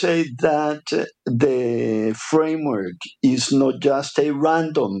want to say that the framework is not just a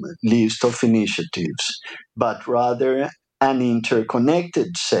random list of initiatives, but rather an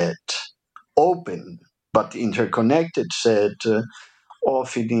interconnected set, open but interconnected set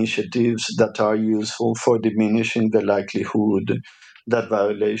of initiatives that are useful for diminishing the likelihood that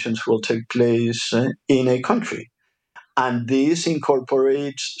violations will take place in a country. And this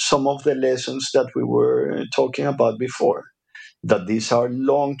incorporates some of the lessons that we were talking about before, that these are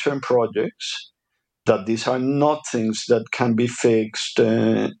long-term projects, that these are not things that can be fixed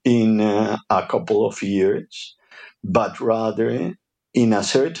in a couple of years, but rather, in a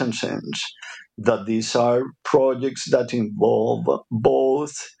certain sense, that these are projects that involve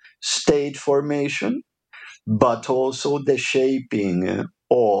both state formation, but also the shaping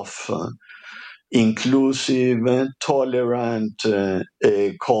of inclusive, tolerant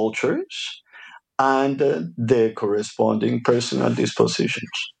cultures and the corresponding personal dispositions.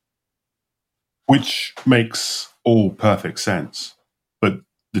 Which makes all perfect sense. But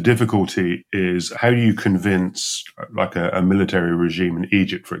the difficulty is, how do you convince, like a military regime in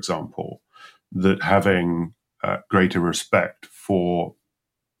Egypt, for example, that having greater respect for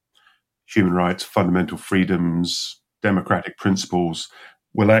human rights, fundamental freedoms, democratic principles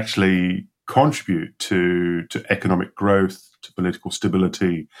will actually contribute to economic growth, to political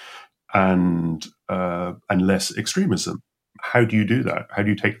stability, and less extremism? How do you do that? How do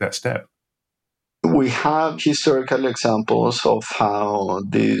you take that step? We have historical examples of how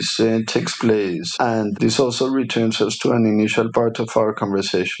this takes place, and this also returns us to an initial part of our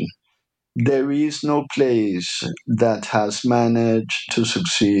conversation. There is no place that has managed to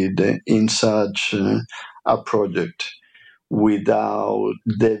succeed in such a project without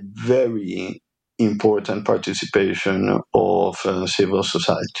the very important participation of civil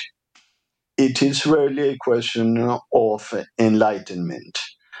society. It is rarely a question of enlightenment.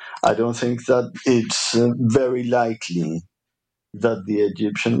 I don't think that it's very likely that the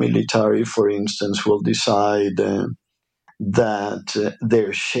Egyptian military, for instance, will decide that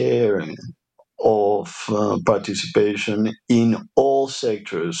their share of participation in all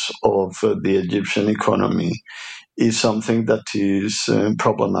sectors of the Egyptian economy is something that is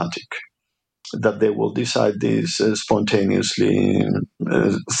problematic, that they will decide this spontaneously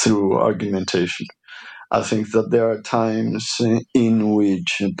through argumentation. I think that there are times in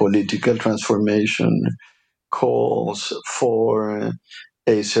which political transformation calls for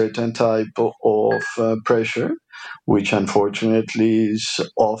a certain type of pressure, which unfortunately is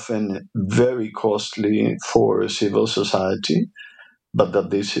often very costly for civil society, but that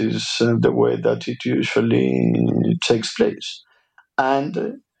this is the way that it usually takes place.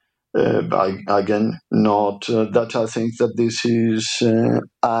 And again, not that I think that this is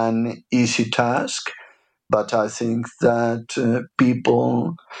an easy task, but I think that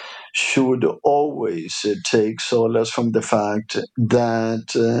people should always take solace from the fact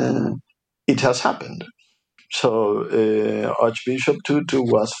that it has happened. So Archbishop Tutu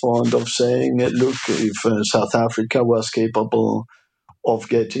was fond of saying, look, if South Africa was capable of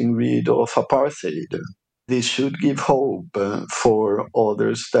getting rid of apartheid, this should give hope for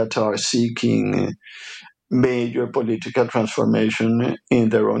others that are seeking major political transformation in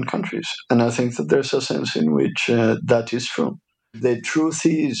their own countries. And I think that there's a sense in which that is true. The truth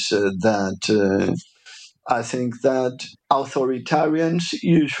is that I think that authoritarians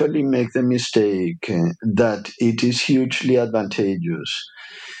usually make the mistake that it is hugely advantageous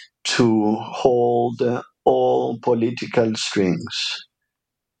to hold all political strings.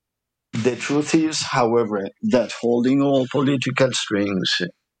 The truth is, however, that holding all political strings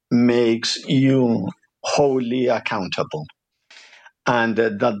makes you wholly accountable, and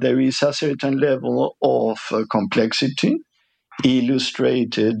that there is a certain level of complexity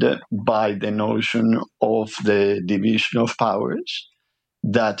illustrated by the notion of the division of powers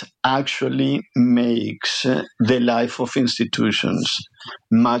that actually makes the life of institutions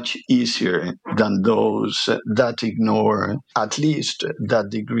much easier than those that ignore at least that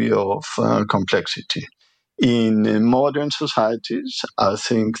degree of complexity. In modern societies, I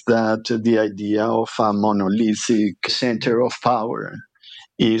think that the idea of a monolithic center of power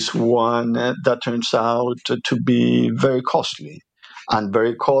is one that turns out to be very costly, and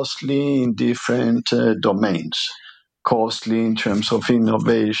very costly in different domains. Costly in terms of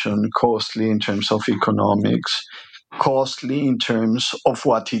innovation, costly in terms of economics, costly in terms of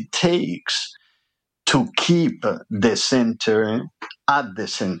what it takes to keep the center at the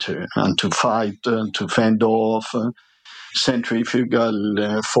center and to fight, to fend off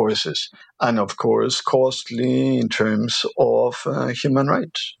centrifugal forces. And of course, costly in terms of human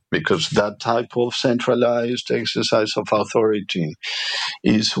rights, because that type of centralized exercise of authority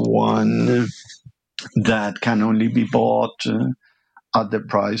is one that can only be bought at the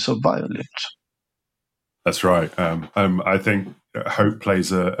price of violence. That's right. I think hope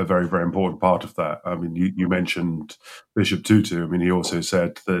plays a very, very important part of that. I mean, you mentioned Bishop Tutu. I mean, he also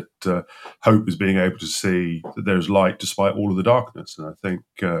said that hope is being able to see that there's light despite all of the darkness. And I think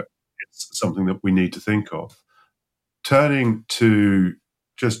it's something that we need to think of. Turning to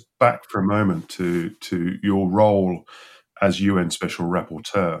just back for a moment to your role as UN Special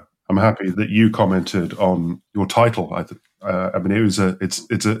Rapporteur. I'm happy that you commented on your title. I mean, it's a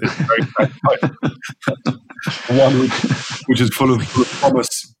very title. One which is full of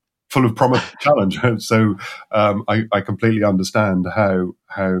promise, and challenge. So I completely understand how.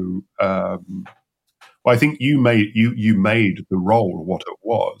 Well, I think you made the role what it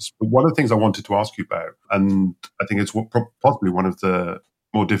was. But one of the things I wanted to ask you about, and I think it's possibly one of the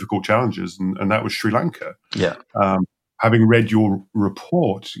more difficult challenges, and that was Sri Lanka. Yeah. Having read your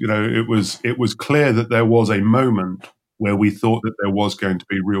report, it was clear that there was a moment where we thought that there was going to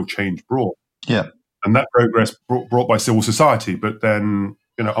be real change brought. Yeah. And that progress brought by civil society, but then,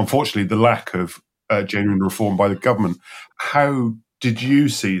 unfortunately, the lack of genuine reform by the government. How did you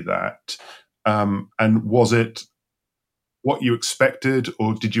see that? And was it what you expected,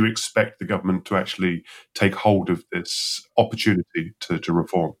 or did you expect the government to actually take hold of this opportunity to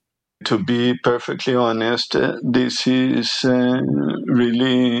reform? To be perfectly honest, this is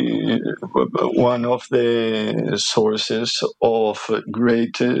really one of the sources of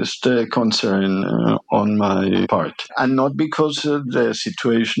greatest concern on my part. And not because the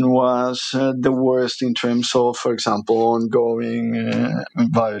situation was the worst in terms of, for example, ongoing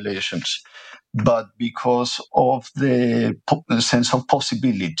violations, but because of the sense of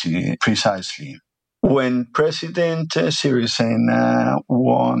possibility, precisely. When President Syriza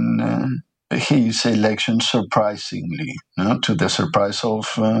won his election surprisingly, to the surprise of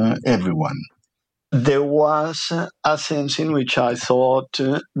everyone, there was a sense in which I thought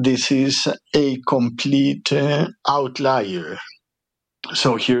this is a complete outlier.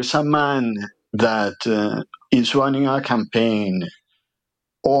 So here's a man that is running a campaign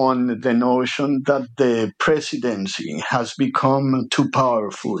on the notion that the presidency has become too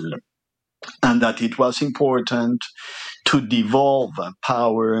powerful and that it was important to devolve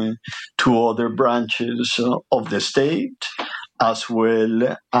power to other branches of the state as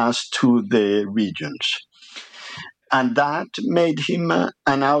well as to the regions. And that made him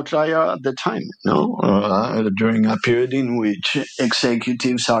an outlier at the time, during a period in which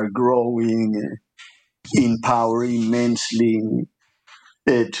executives are growing in power immensely.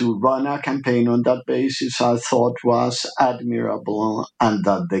 To run a campaign on that basis, I thought was admirable, and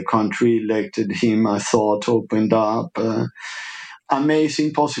that the country elected him, I thought, opened up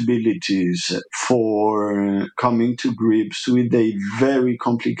amazing possibilities for coming to grips with a very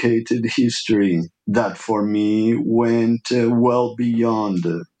complicated history that for me went well beyond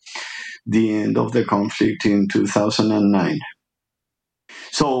the end of the conflict in 2009.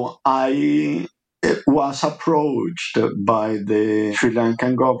 So I was approached by the Sri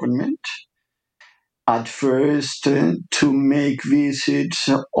Lankan government at first to make visits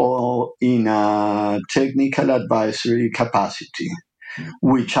in a technical advisory capacity,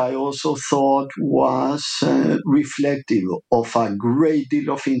 which I also thought was reflective of a great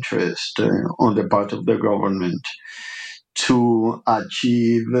deal of interest on the part of the government to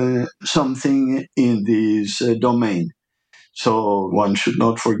achieve something in this domain. So one should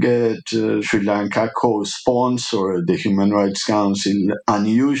not forget Sri Lanka co-sponsored the Human Rights Council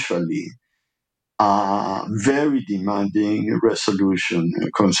unusually very demanding resolution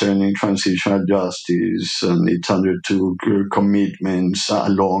concerning transitional justice, and it undertook commitments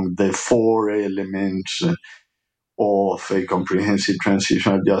along the four elements of a comprehensive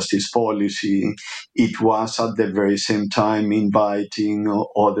transitional justice policy. It was at the very same time inviting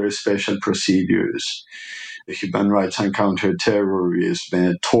other special procedures: human rights and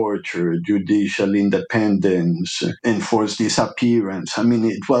counterterrorism, torture, judicial independence, enforced disappearance. I mean,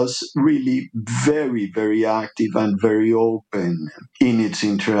 it was really very, very active and very open in its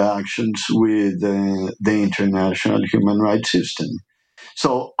interactions with the international human rights system.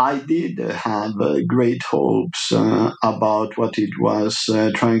 So I did have great hopes about what it was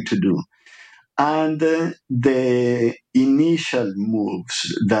trying to do. And the initial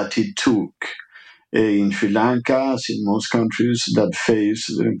moves that it took in Sri Lanka, as in most countries that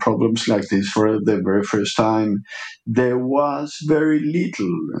face problems like this for the very first time, there was very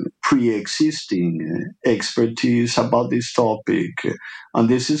little pre-existing expertise about this topic. And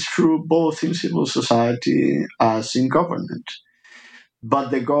this is true both in civil society as in government.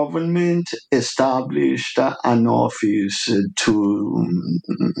 But the government established an office to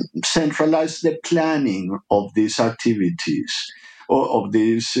centralize the planning of these activities or of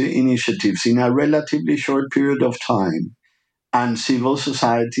these initiatives in a relatively short period of time. And civil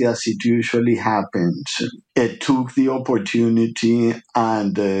society, as it usually happens, it took the opportunity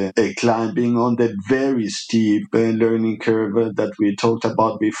and climbing on the very steep learning curve that we talked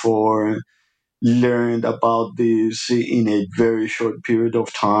about before, learned about this in a very short period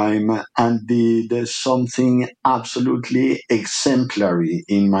of time and did something absolutely exemplary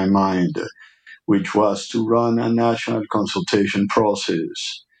in my mind, which was to run a national consultation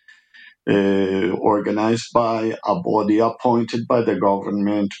process organized by a body appointed by the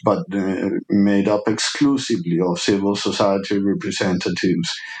government but made up exclusively of civil society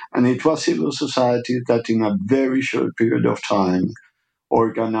representatives. And it was civil society that in a very short period of time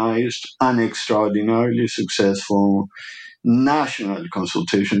organized an extraordinarily successful national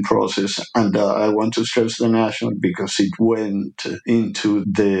consultation process. And I want to stress the national because it went into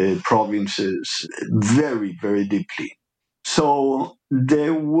the provinces very, very deeply. So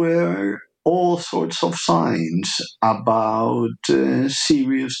there were all sorts of signs about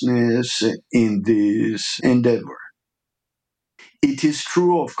seriousness in this endeavor. It is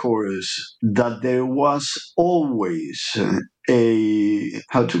true, of course, that there was always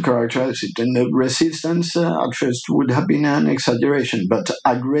how to characterize it, and the resistance at first would have been an exaggeration, but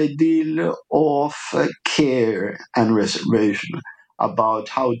a great deal of care and reservation about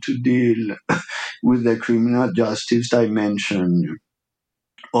how to deal with the criminal justice dimension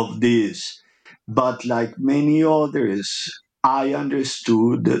of this. But like many others, I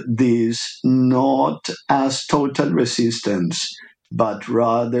understood this not as total resistance, but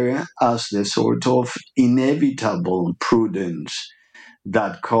rather as the sort of inevitable prudence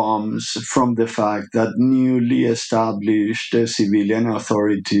that comes from the fact that newly established civilian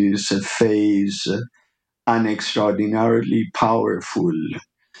authorities face an extraordinarily powerful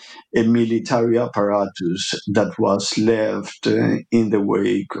a military apparatus that was left in the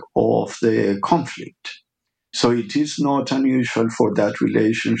wake of the conflict. So it is not unusual for that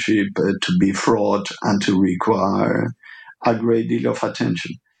relationship to be fraught and to require a great deal of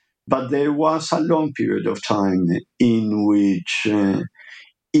attention. But there was a long period of time in which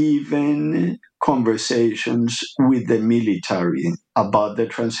even conversations with the military about the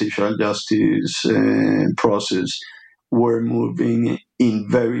transitional justice process were moving in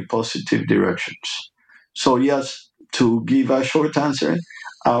very positive directions. So yes, to give a short answer,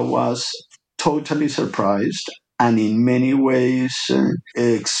 I was totally surprised and in many ways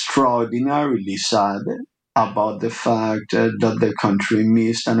extraordinarily sad about the fact that the country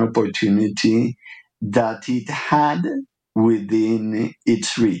missed an opportunity that it had within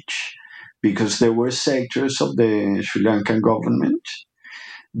its reach, because there were sectors of the Sri Lankan government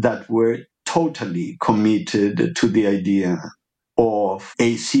that were totally committed to the idea of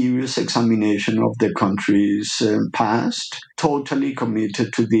a serious examination of the country's past, totally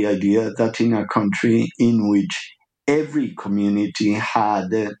committed to the idea that in a country in which every community had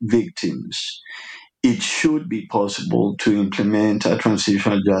victims, it should be possible to implement a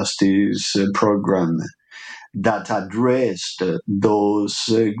transitional justice program that addressed those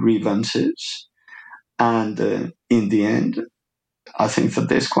grievances. And in the end, I think that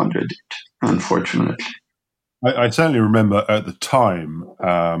they squandered it, unfortunately. I certainly remember at the time,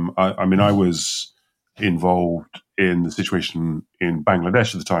 I was involved in the situation in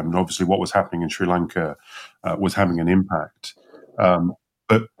Bangladesh at the time, and obviously what was happening in Sri Lanka was having an impact.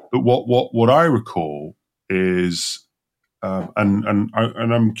 But what I recall is, and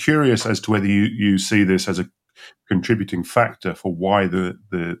I'm curious as to whether you see this as a contributing factor for why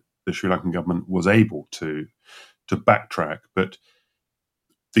the Sri Lankan government was able to backtrack. But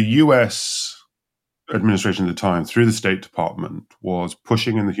the US administration at the time, through the State Department, was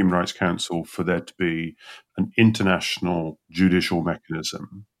pushing in the Human Rights Council for there to be an international judicial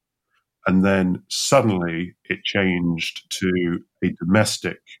mechanism. And then suddenly it changed to a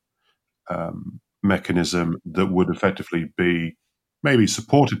domestic mechanism that would effectively be maybe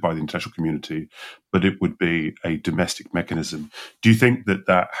supported by the international community, but it would be a domestic mechanism. Do you think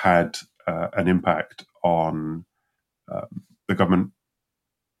that had an impact on the government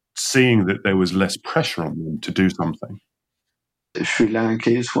seeing that there was less pressure on them to do something? Sri Lanka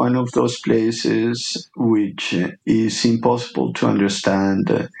is one of those places which is impossible to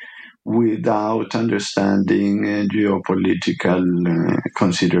understand without understanding geopolitical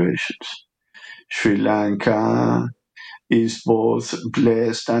considerations. Sri Lanka is both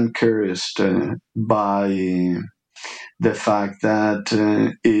blessed and cursed by the fact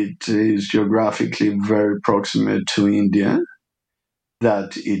that it is geographically very proximate to India,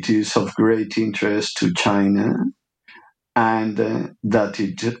 that it is of great interest to China, and that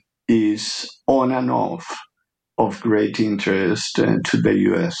it is on and off of great interest to the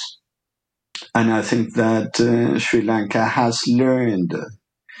US. And I think that Sri Lanka has learned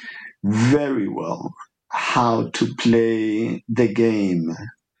very well how to play the game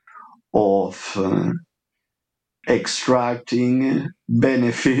of extracting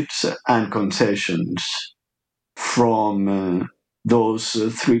benefits and concessions from those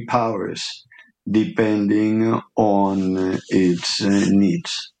three powers, depending on its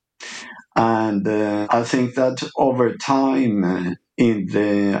needs. And I think that over time,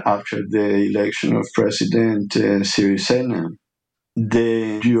 after the election of President Syria,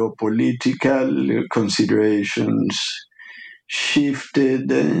 the geopolitical considerations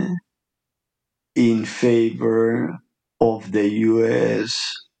shifted in favor of the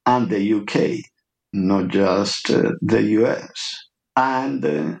US and the UK, not just the US,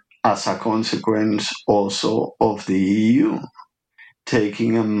 and as a consequence also of the EU,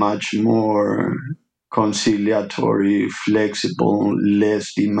 taking a much more conciliatory, flexible,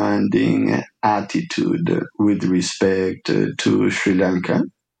 less demanding attitude with respect to Sri Lanka,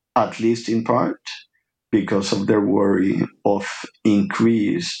 at least in part because of their worry of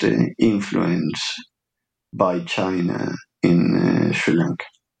increased influence by China in Sri Lanka.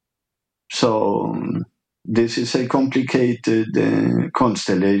 So this is a complicated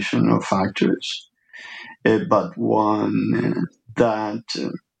constellation of factors, but one that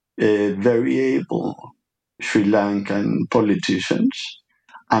very able Sri Lankan politicians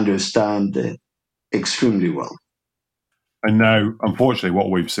understand extremely well. And now, unfortunately,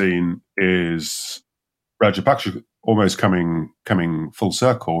 what we've seen is Rajapaksa almost coming full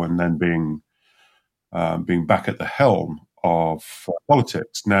circle and then being back at the helm of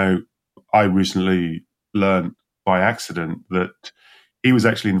politics. Now, I recently learned by accident that he was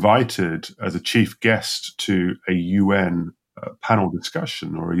actually invited as a chief guest to a UN panel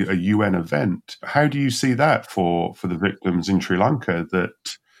discussion or a UN event. How do you see that for the victims in Sri Lanka,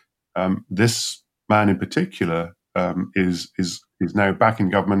 that this man in particular is now back in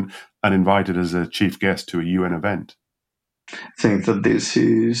government and invited as a chief guest to a UN event? I think that this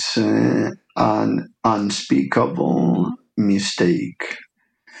is an unspeakable mistake.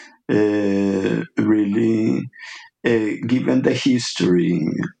 Really, given the history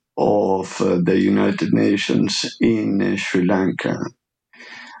of the United Nations in Sri Lanka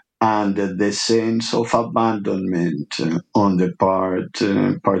and the sense of abandonment on the part,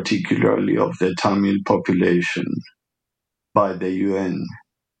 particularly of the Tamil population, by the UN,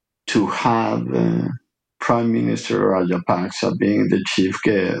 to have Prime Minister Rajapaksa being the chief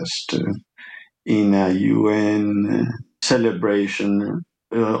guest in a UN celebration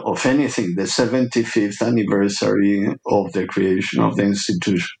of anything, the 75th anniversary of the creation of the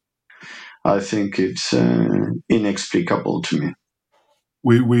institution. I think it's inexplicable to me.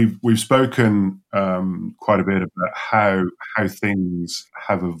 We've spoken quite a bit about how things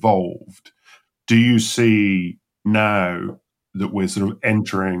have evolved. Do you see now that we're sort of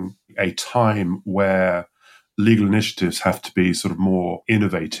entering a time where legal initiatives have to be sort of more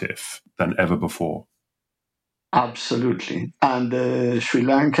innovative than ever before? Absolutely. And Sri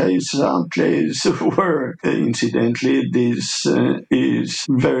Lanka is a place where, incidentally, this is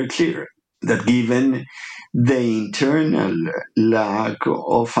very clear, that given the internal lack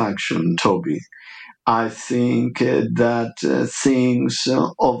of action, Toby, I think that things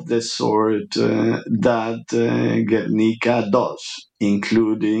of the sort that Guernica does,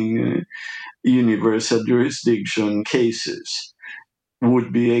 including universal jurisdiction cases,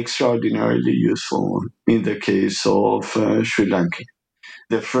 would be extraordinarily useful in the case of Sri Lanka.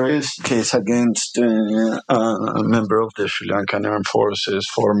 The first case against a member of the Sri Lankan Armed Forces,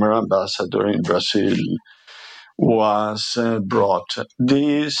 former ambassador in Brazil, was brought.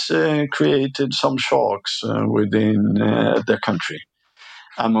 This created some shocks within the country.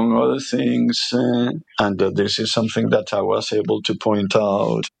 Among other things, and this is something that I was able to point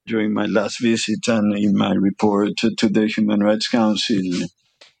out during my last visit and in my report to the Human Rights Council,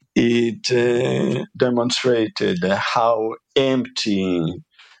 it demonstrated how empty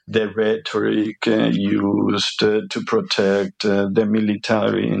the rhetoric used to protect the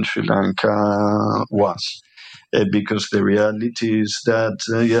military in Sri Lanka was. Because the reality is that,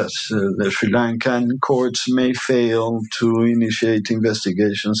 yes, the Sri Lankan courts may fail to initiate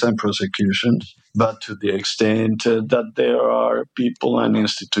investigations and prosecutions, but to the extent that there are people and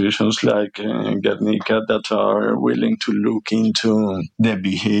institutions like Guernica that are willing to look into the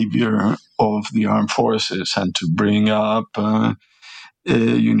behavior of the armed forces and to bring up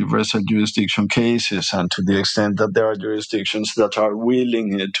universal jurisdiction cases, and to the extent that there are jurisdictions that are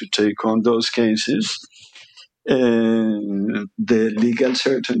willing to take on those cases, the legal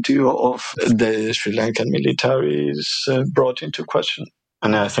certainty of the Sri Lankan military is brought into question.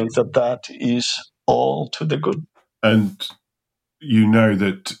 And I think that is all to the good. And you know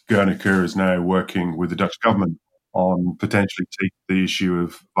that Guernica is now working with the Dutch government on potentially taking the issue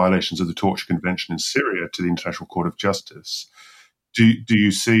of violations of the Torture Convention in Syria to the International Court of Justice. Do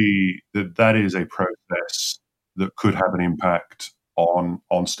you see that is a process that could have an impact on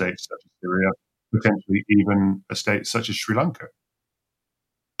states such as Syria, potentially even a state such as Sri Lanka?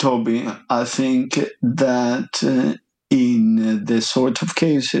 Toby, I think that in the sort of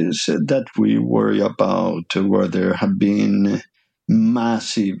cases that we worry about, where there have been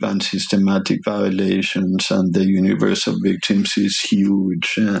massive and systematic violations and the universe of victims is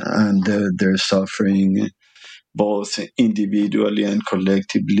huge and their suffering, both individually and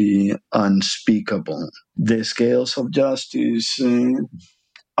collectively, unspeakable. The scales of justice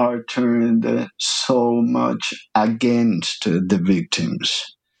are turned so much against the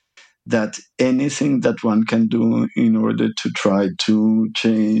victims that anything that one can do in order to try to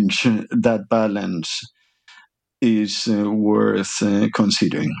change that balance is worth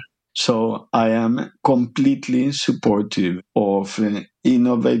considering. So I am completely supportive of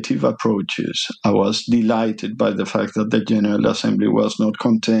innovative approaches. I was delighted by the fact that the General Assembly was not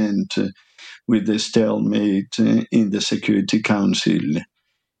content with the stalemate in the Security Council.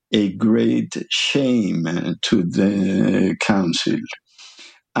 A great shame to the Council,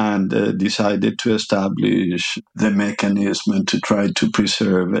 and decided to establish the mechanism to try to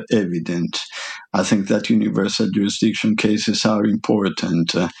preserve evidence. I think that universal jurisdiction cases are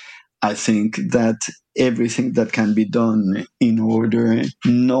important. I think that everything that can be done in order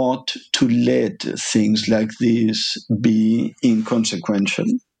not to let things like this be inconsequential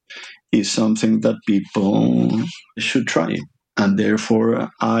is something that people should try. And therefore,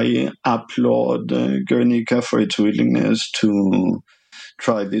 I applaud Guernica for its willingness to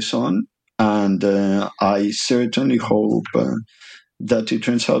try this on. And I certainly hope that it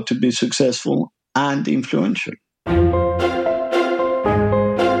turns out to be successful and influential.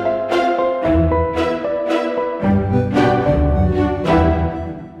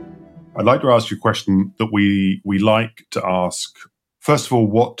 I'd like to ask you a question that we like to ask. First of all,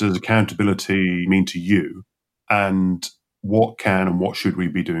 what does accountability mean to you? And what can and what should we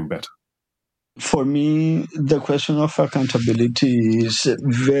be doing better? For me, the question of accountability is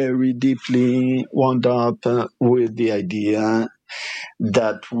very deeply wound up with the idea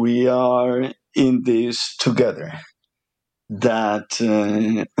that we are in this together, that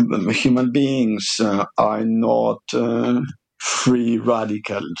human beings are not free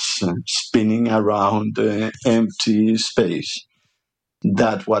radicals spinning around empty space,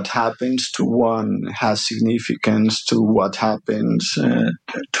 that what happens to one has significance to what happens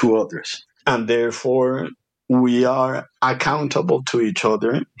to others. And therefore, we are accountable to each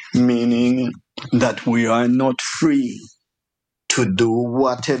other, meaning that we are not free to do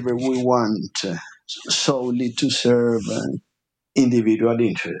whatever we want solely to serve individual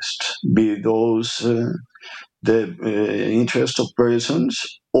interests, be those the interest of persons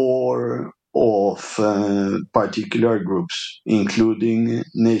or of particular groups, including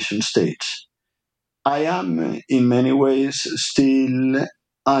nation states. I am, in many ways, still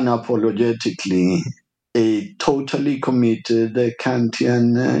unapologetically a totally committed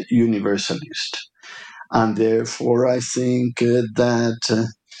Kantian universalist. And therefore, I think that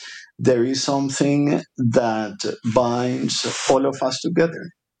there is something that binds all of us together.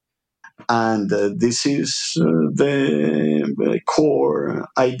 And this is the core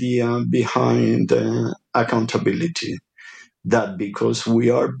idea behind accountability, that because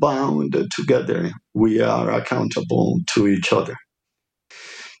we are bound together, we are accountable to each other.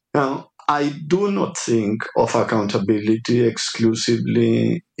 Now, I do not think of accountability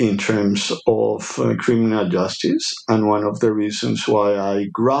exclusively in terms of criminal justice, and one of the reasons why I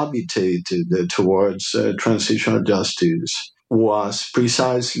gravitated towards transitional justice was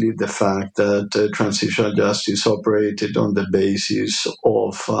precisely the fact that transitional justice operated on the basis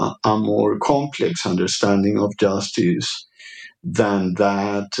of a more complex understanding of justice than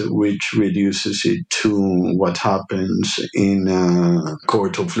that which reduces it to what happens in a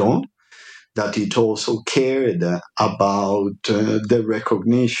court of law, that it also cared about the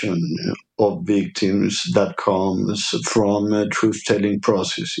recognition of victims that comes from truth-telling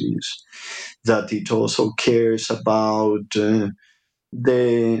processes, that it also cares about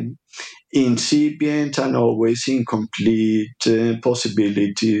the incipient and always incomplete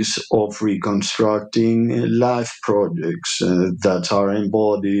possibilities of reconstructing life projects that are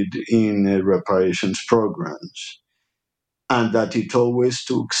embodied in reparations programs. And that it always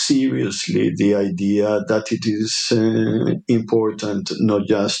took seriously the idea that it is important not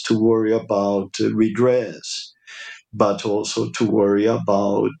just to worry about redress, but also to worry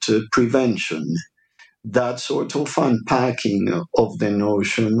about prevention. That sort of unpacking of the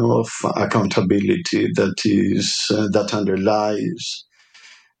notion of accountability that underlies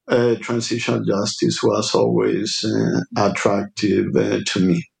transitional justice was always attractive to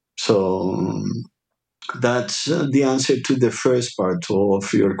me. So that's the answer to the first part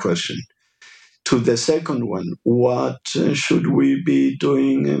of your question. To the second one, what should we be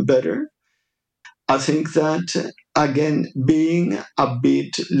doing better? I think that, again, being a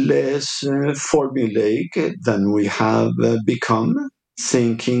bit less formulaic than we have become,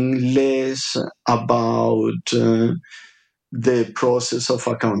 thinking less about the process of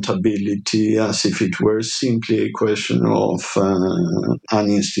accountability as if it were simply a question of an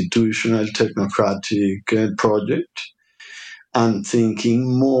institutional technocratic project, and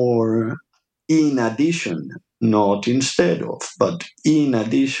thinking more in addition, not instead of, but in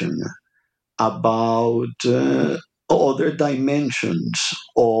addition, about other dimensions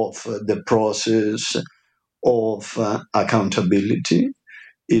of the process of accountability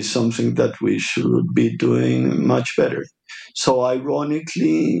is something that we should be doing much better. So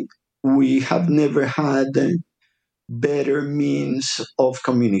ironically, we have never had better means of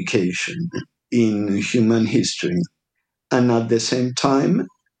communication in human history. And at the same time,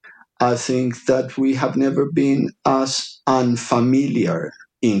 I think that we have never been as unfamiliar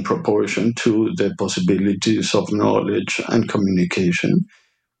in proportion to the possibilities of knowledge and communication.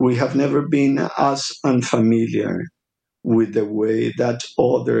 We have never been as unfamiliar with the way that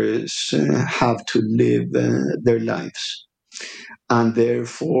others have to live their lives. And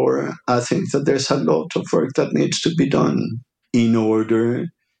therefore, I think that there's a lot of work that needs to be done in order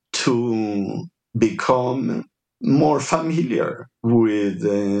to become more familiar with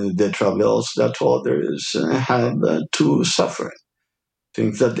the troubles that others have to suffer. I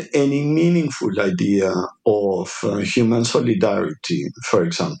think that any meaningful idea of human solidarity, for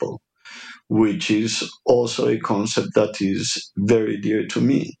example, which is also a concept that is very dear to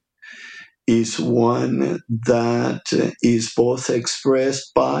me, is one that is both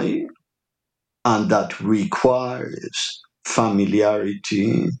expressed by and that requires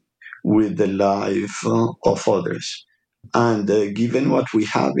familiarity with the life of others. And given what we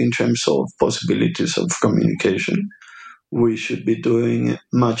have in terms of possibilities of communication, we should be doing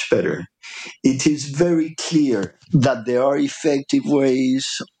much better. It is very clear that there are effective ways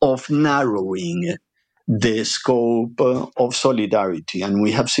of narrowing the scope of solidarity. And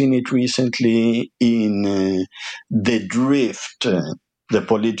we have seen it recently in the drift, the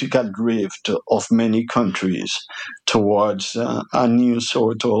political drift of many countries towards a new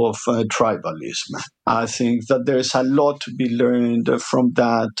sort of tribalism. I think that there's a lot to be learned from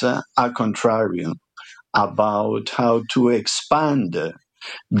that, a contrarian, about how to expand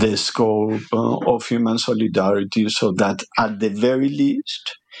the scope of human solidarity so that at the very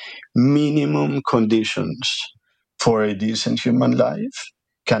least, minimum conditions for a decent human life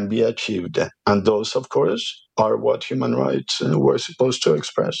can be achieved. And those, of course, are what human rights were supposed to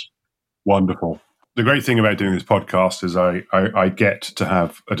express. Wonderful. The great thing about doing this podcast is I get to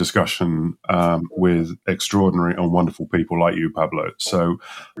have a discussion with extraordinary and wonderful people like you, Pablo. So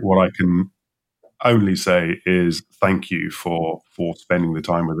what I can only say is thank you for spending the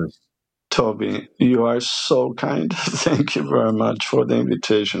time with us. Toby, you are so kind. Thank you very much for the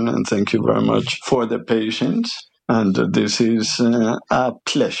invitation, and thank you very much for the patience. And this is a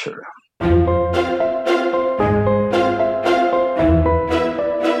pleasure.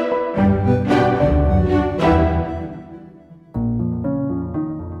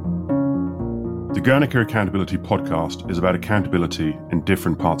 The Guernica Accountability Podcast is about accountability in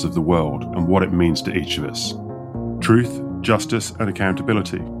different parts of the world and what it means to each of us. Truth, justice, and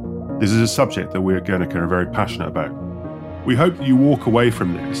accountability. This is a subject that we at Guernica are very passionate about. We hope that you walk away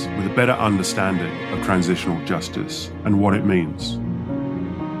from this with a better understanding of transitional justice and what it means.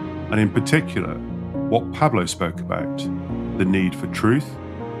 And in particular, what Pablo spoke about, the need for truth,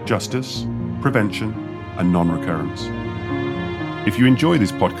 justice, prevention, and non-recurrence. If you enjoy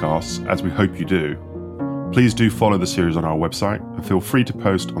these podcasts, as we hope you do, please do follow the series on our website and feel free to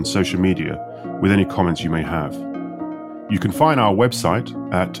post on social media with any comments you may have. You can find our website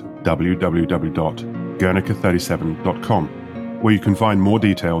at www.guernica37.com, where you can find more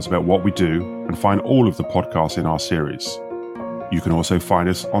details about what we do and find all of the podcasts in our series. You can also find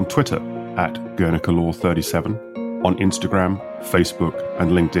us on Twitter at GuernicaLaw37, on Instagram, Facebook, and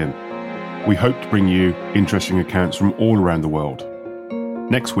LinkedIn. We hope to bring you interesting accounts from all around the world.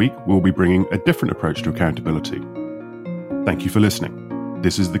 Next week, we'll be bringing a different approach to accountability. Thank you for listening.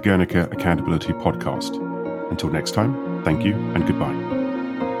 This is the Guernica Accountability Podcast. Until next time, thank you and goodbye.